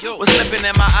you. Was slipping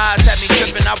in my eyes, had me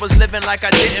tripping. I was living like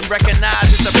I didn't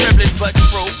recognize. It's a privilege, but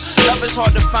true. Love is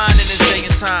hard to find in this day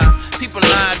and time. People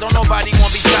lying, don't nobody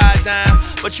want me tied down.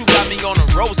 But you got me on a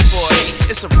roast for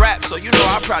it. It's a rap, so you know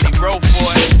I probably wrote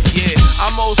for it. Yeah,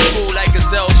 I'm old school like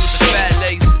gazelles with the fat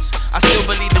laces. I still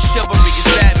believe the chivalry is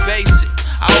that basic.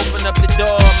 I open up the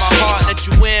door of my heart, let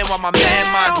you in, while my man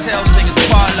Montel sing his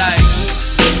part like,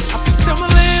 I've been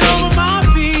stumbling over my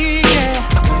feet, yeah.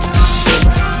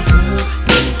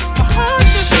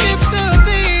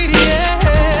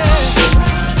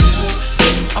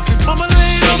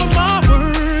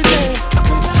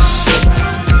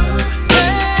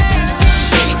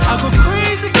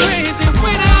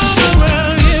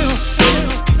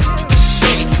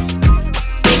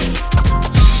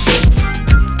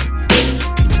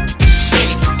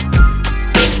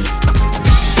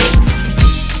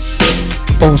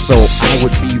 Also, I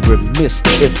would be remiss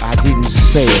if I didn't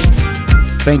say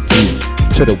thank you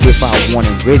to the Without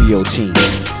Warning radio team.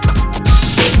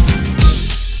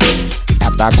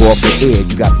 After I go off the air,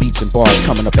 you got beats and bars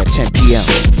coming up at 10 p.m.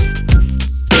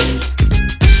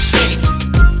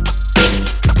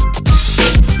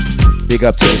 Big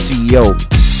up to the CEO,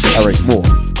 ERYK Moore,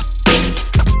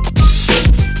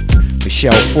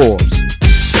 Michelle Forbes,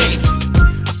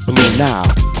 Blue Nile,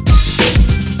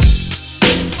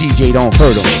 DJ Don't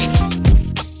Hurt 'Em,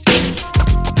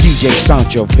 DJ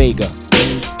Sancho Vega,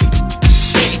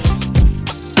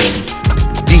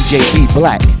 DJ B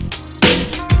Black,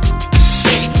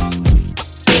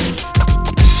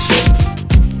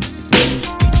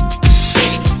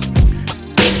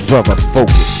 Brother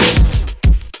Focus.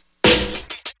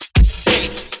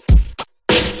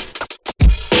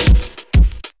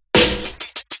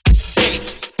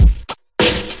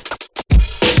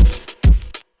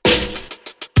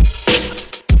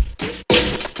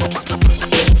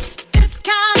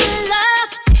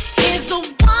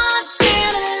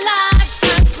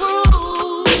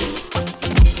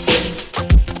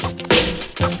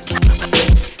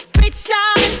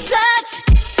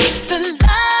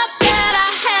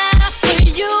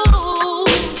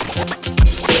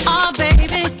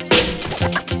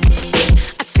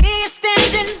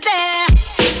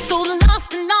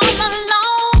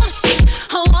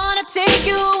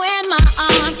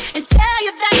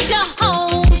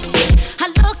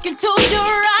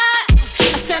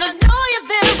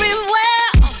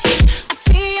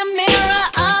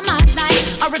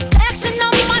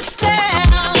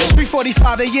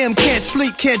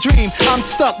 Can't dream, I'm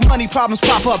stuck, money problems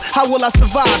pop up. How will I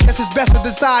survive? Guess it's best to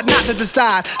decide not to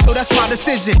decide. So that's my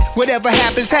decision. Whatever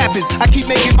happens, happens. I keep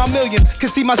making my millions. Can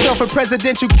see myself at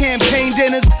presidential campaign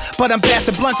dinners. But I'm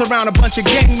passing blunts around a bunch of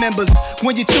gang members.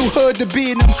 When you're too hood to be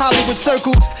in them Hollywood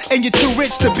circles, and you're too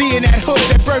rich to be in that hood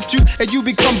that birthed you, and you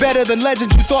become better than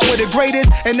legends you thought were the greatest,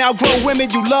 and now grown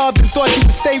women you loved and thought you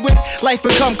would stay with. Life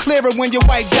become clearer when you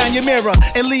wipe down your mirror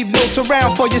and leave notes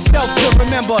around for yourself to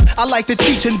remember. I like to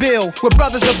teach and build with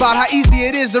brothers about how easy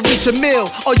it is to reach a mill.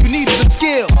 All you need is a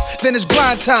skill, then it's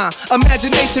grind time.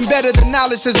 Imagination better than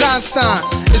knowledge, says Einstein.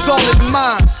 It's all in the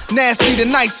mind, nasty the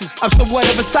nicest. I'm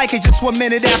somewhat of a psychic, just 1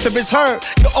 minute after it's heard.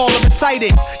 You're all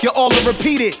recited, you're all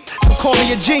repeated. So call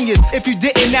me a genius. If you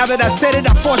didn't, now that I said it,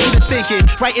 I force you to think it.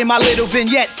 Writing my little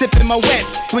vignette, sipping my wet.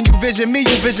 When you vision me,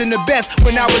 you vision the best.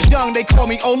 When I was young, they called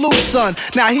me Olu's son.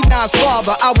 Now he Nas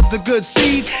father, I was the good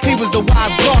seed, he was the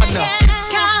wise gardener.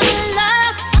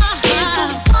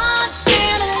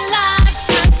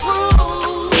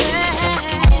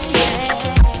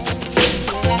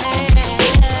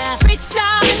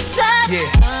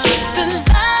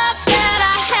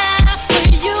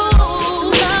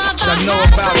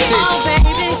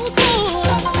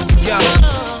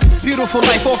 Beautiful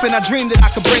life, often I dream that I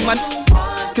could bring my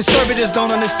conservatives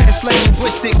don't understand slang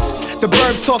linguistics. The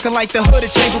burbs talking like the hood, it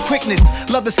changed with quickness.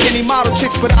 Love the skinny model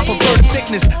chicks, but I prefer the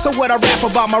thickness. So what I rap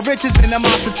about my riches and them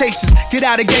ostentations. Get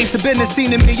out of gangsta business,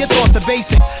 seen in me, your thoughts are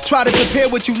basic. Try to compare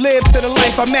what you live to the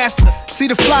life I master. See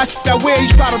the fly I wear, you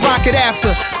try to rock it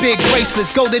after. Big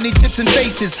bracelets, golden Egyptian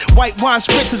faces, white wine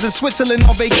spritzes in Switzerland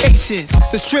on vacation.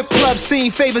 The strip club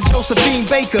scene favors Josephine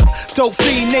Baker. Dope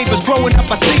fiend neighbors, growing up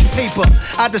I see paper.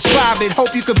 I describe it,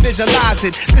 hope you can visualize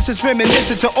it. This is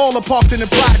reminiscent to all the parks in the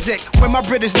project. When my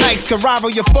British nights can rival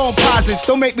your phone posits.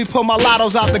 Don't make me pull my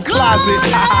lottos out the closet.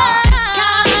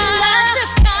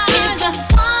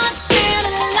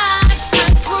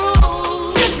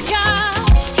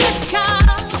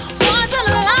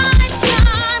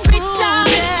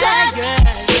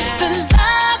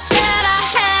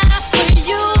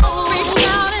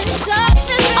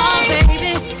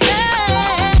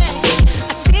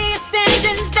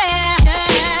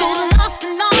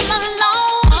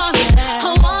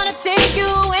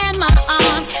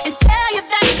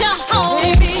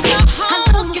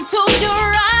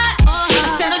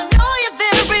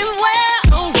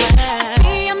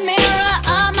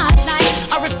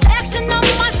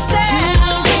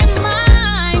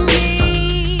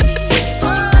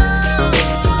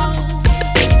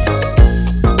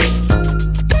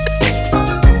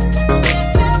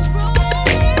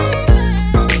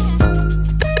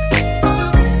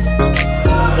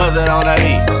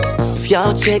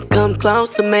 Your chick come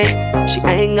close to me, she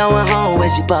ain't going home when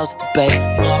she supposed to be.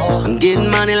 I'm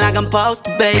getting money like I'm supposed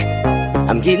to be.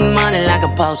 I'm getting money like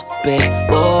I'm supposed to be.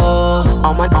 Oh,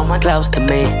 all my close to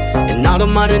me, and all the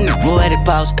mother niggas where they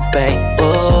supposed to be.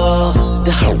 Oh,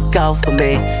 the hoe go for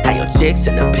me. How your chicks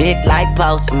in the pic like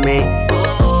post for me.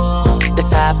 Oh,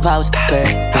 that's how I supposed to be.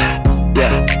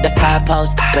 Yeah, that's how I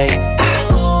supposed to be.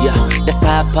 Yeah, that's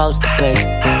how I'm supposed to be.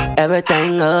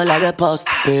 Everything look like it's supposed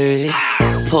to be.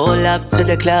 Pull up to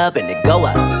the club and it go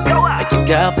up. Make your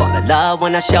girl fall in love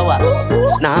when I show up.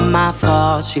 It's not my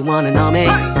fault, she wanna know me.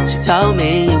 She told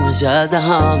me it was just a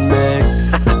hummer.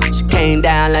 She came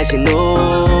down like she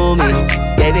knew me.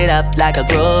 Gave it up like a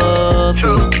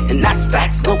groupie. And that's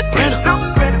facts, no printer.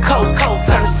 Cold,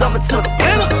 turn the summer to the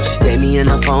winter. She saved me in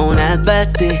her phone as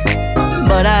bestie,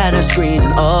 but I had her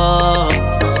screaming, oh.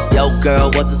 Yo,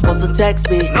 girl, wasn't supposed to text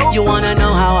me. You wanna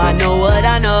know how I know what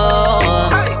I know?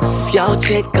 If your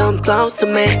chick come close to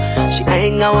me, she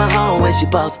ain't going home when she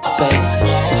supposed to be.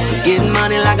 I'm getting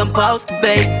money like I'm supposed to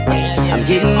be. I'm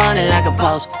getting money like I'm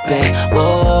supposed to be.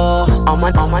 Oh, all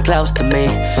my close to me,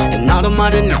 and all the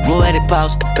mother niggas where they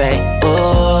supposed to be.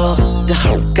 Oh,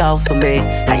 don't go for me.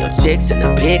 How your chicks in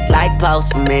the pic like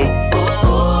post for me.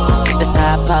 That's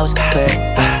how I'm supposed to be.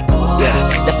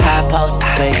 Yeah, that's how I'm supposed to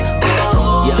be.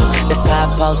 Yeah, that's how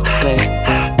I'm supposed to be.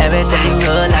 Everything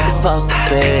good like it's supposed to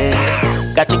be.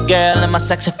 Got your girl in my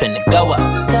section finna go up.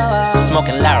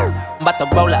 Smoking loud, I'm about to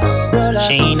roll up.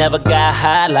 She ain't never got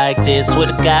high like this with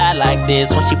a guy like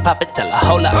this. When she pop it, tell her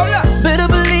hold up. Better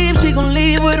believe she gon'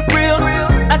 leave with a real.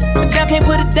 I can't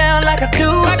put it down like I do.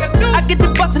 I get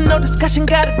the boss and no discussion,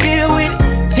 gotta deal with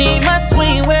it. Team must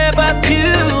swing, where about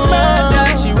you?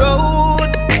 Murder, she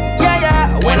wrote.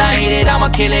 Yeah. When I hit it, I'ma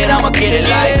kill it like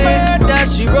murder,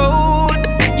 she wrote.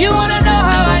 You wanna know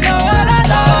how I know what I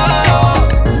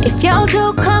know? If your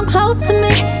dude come close to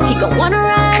me, he gon' wanna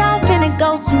ride off and it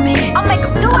goes for me. I'll make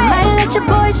him do it. I might let your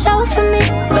boy show for me,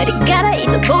 but he gotta eat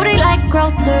the booty like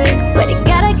groceries. But he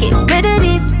gotta get rid of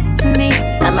these to me.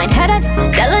 I might have that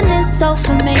selling his soul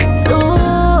for me.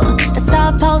 Ooh, that's how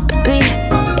I'm supposed to be.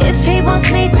 If he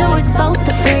wants me to expose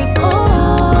the freak,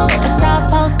 ooh, that's how I'm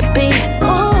supposed to be.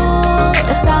 Ooh,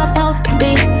 that's how I'm supposed to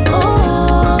be.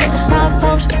 Ooh, that's how I'm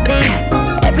supposed to be.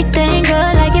 Everything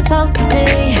good like it's supposed to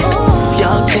be. Ooh.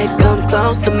 Your chick come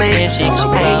close to me. She ain't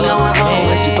going home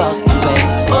when she supposed to be.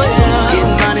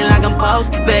 Getting money like I'm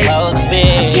supposed to be.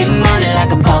 Getting money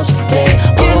like I'm supposed to be.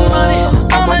 Oh,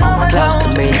 I'm close to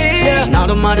me. And all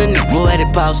the mother niggas where they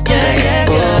supposed to be.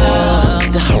 Oh,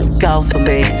 don't go for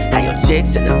me. How your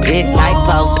chicks in the pic like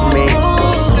post for me.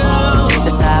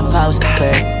 That's how I'm supposed to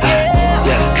be.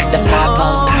 Yeah, that's how I'm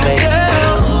supposed to be.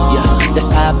 Yeah,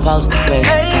 that's how I'm supposed to be.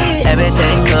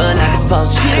 Everything good like it's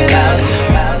supposed to be.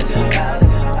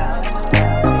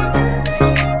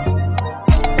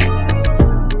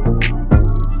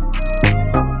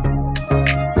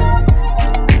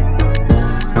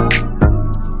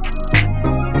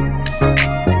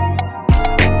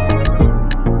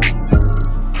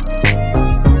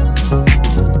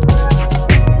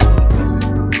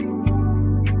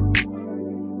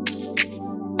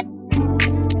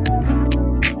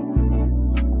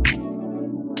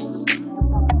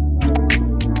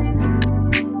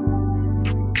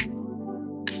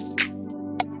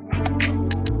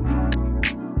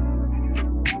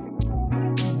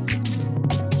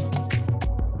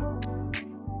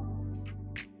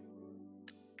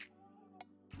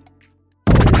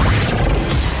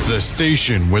 The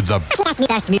station with the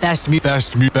best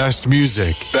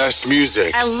music. Best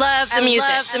music. I love the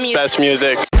music. Best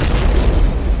music.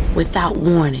 Without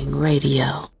Warning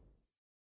Radio.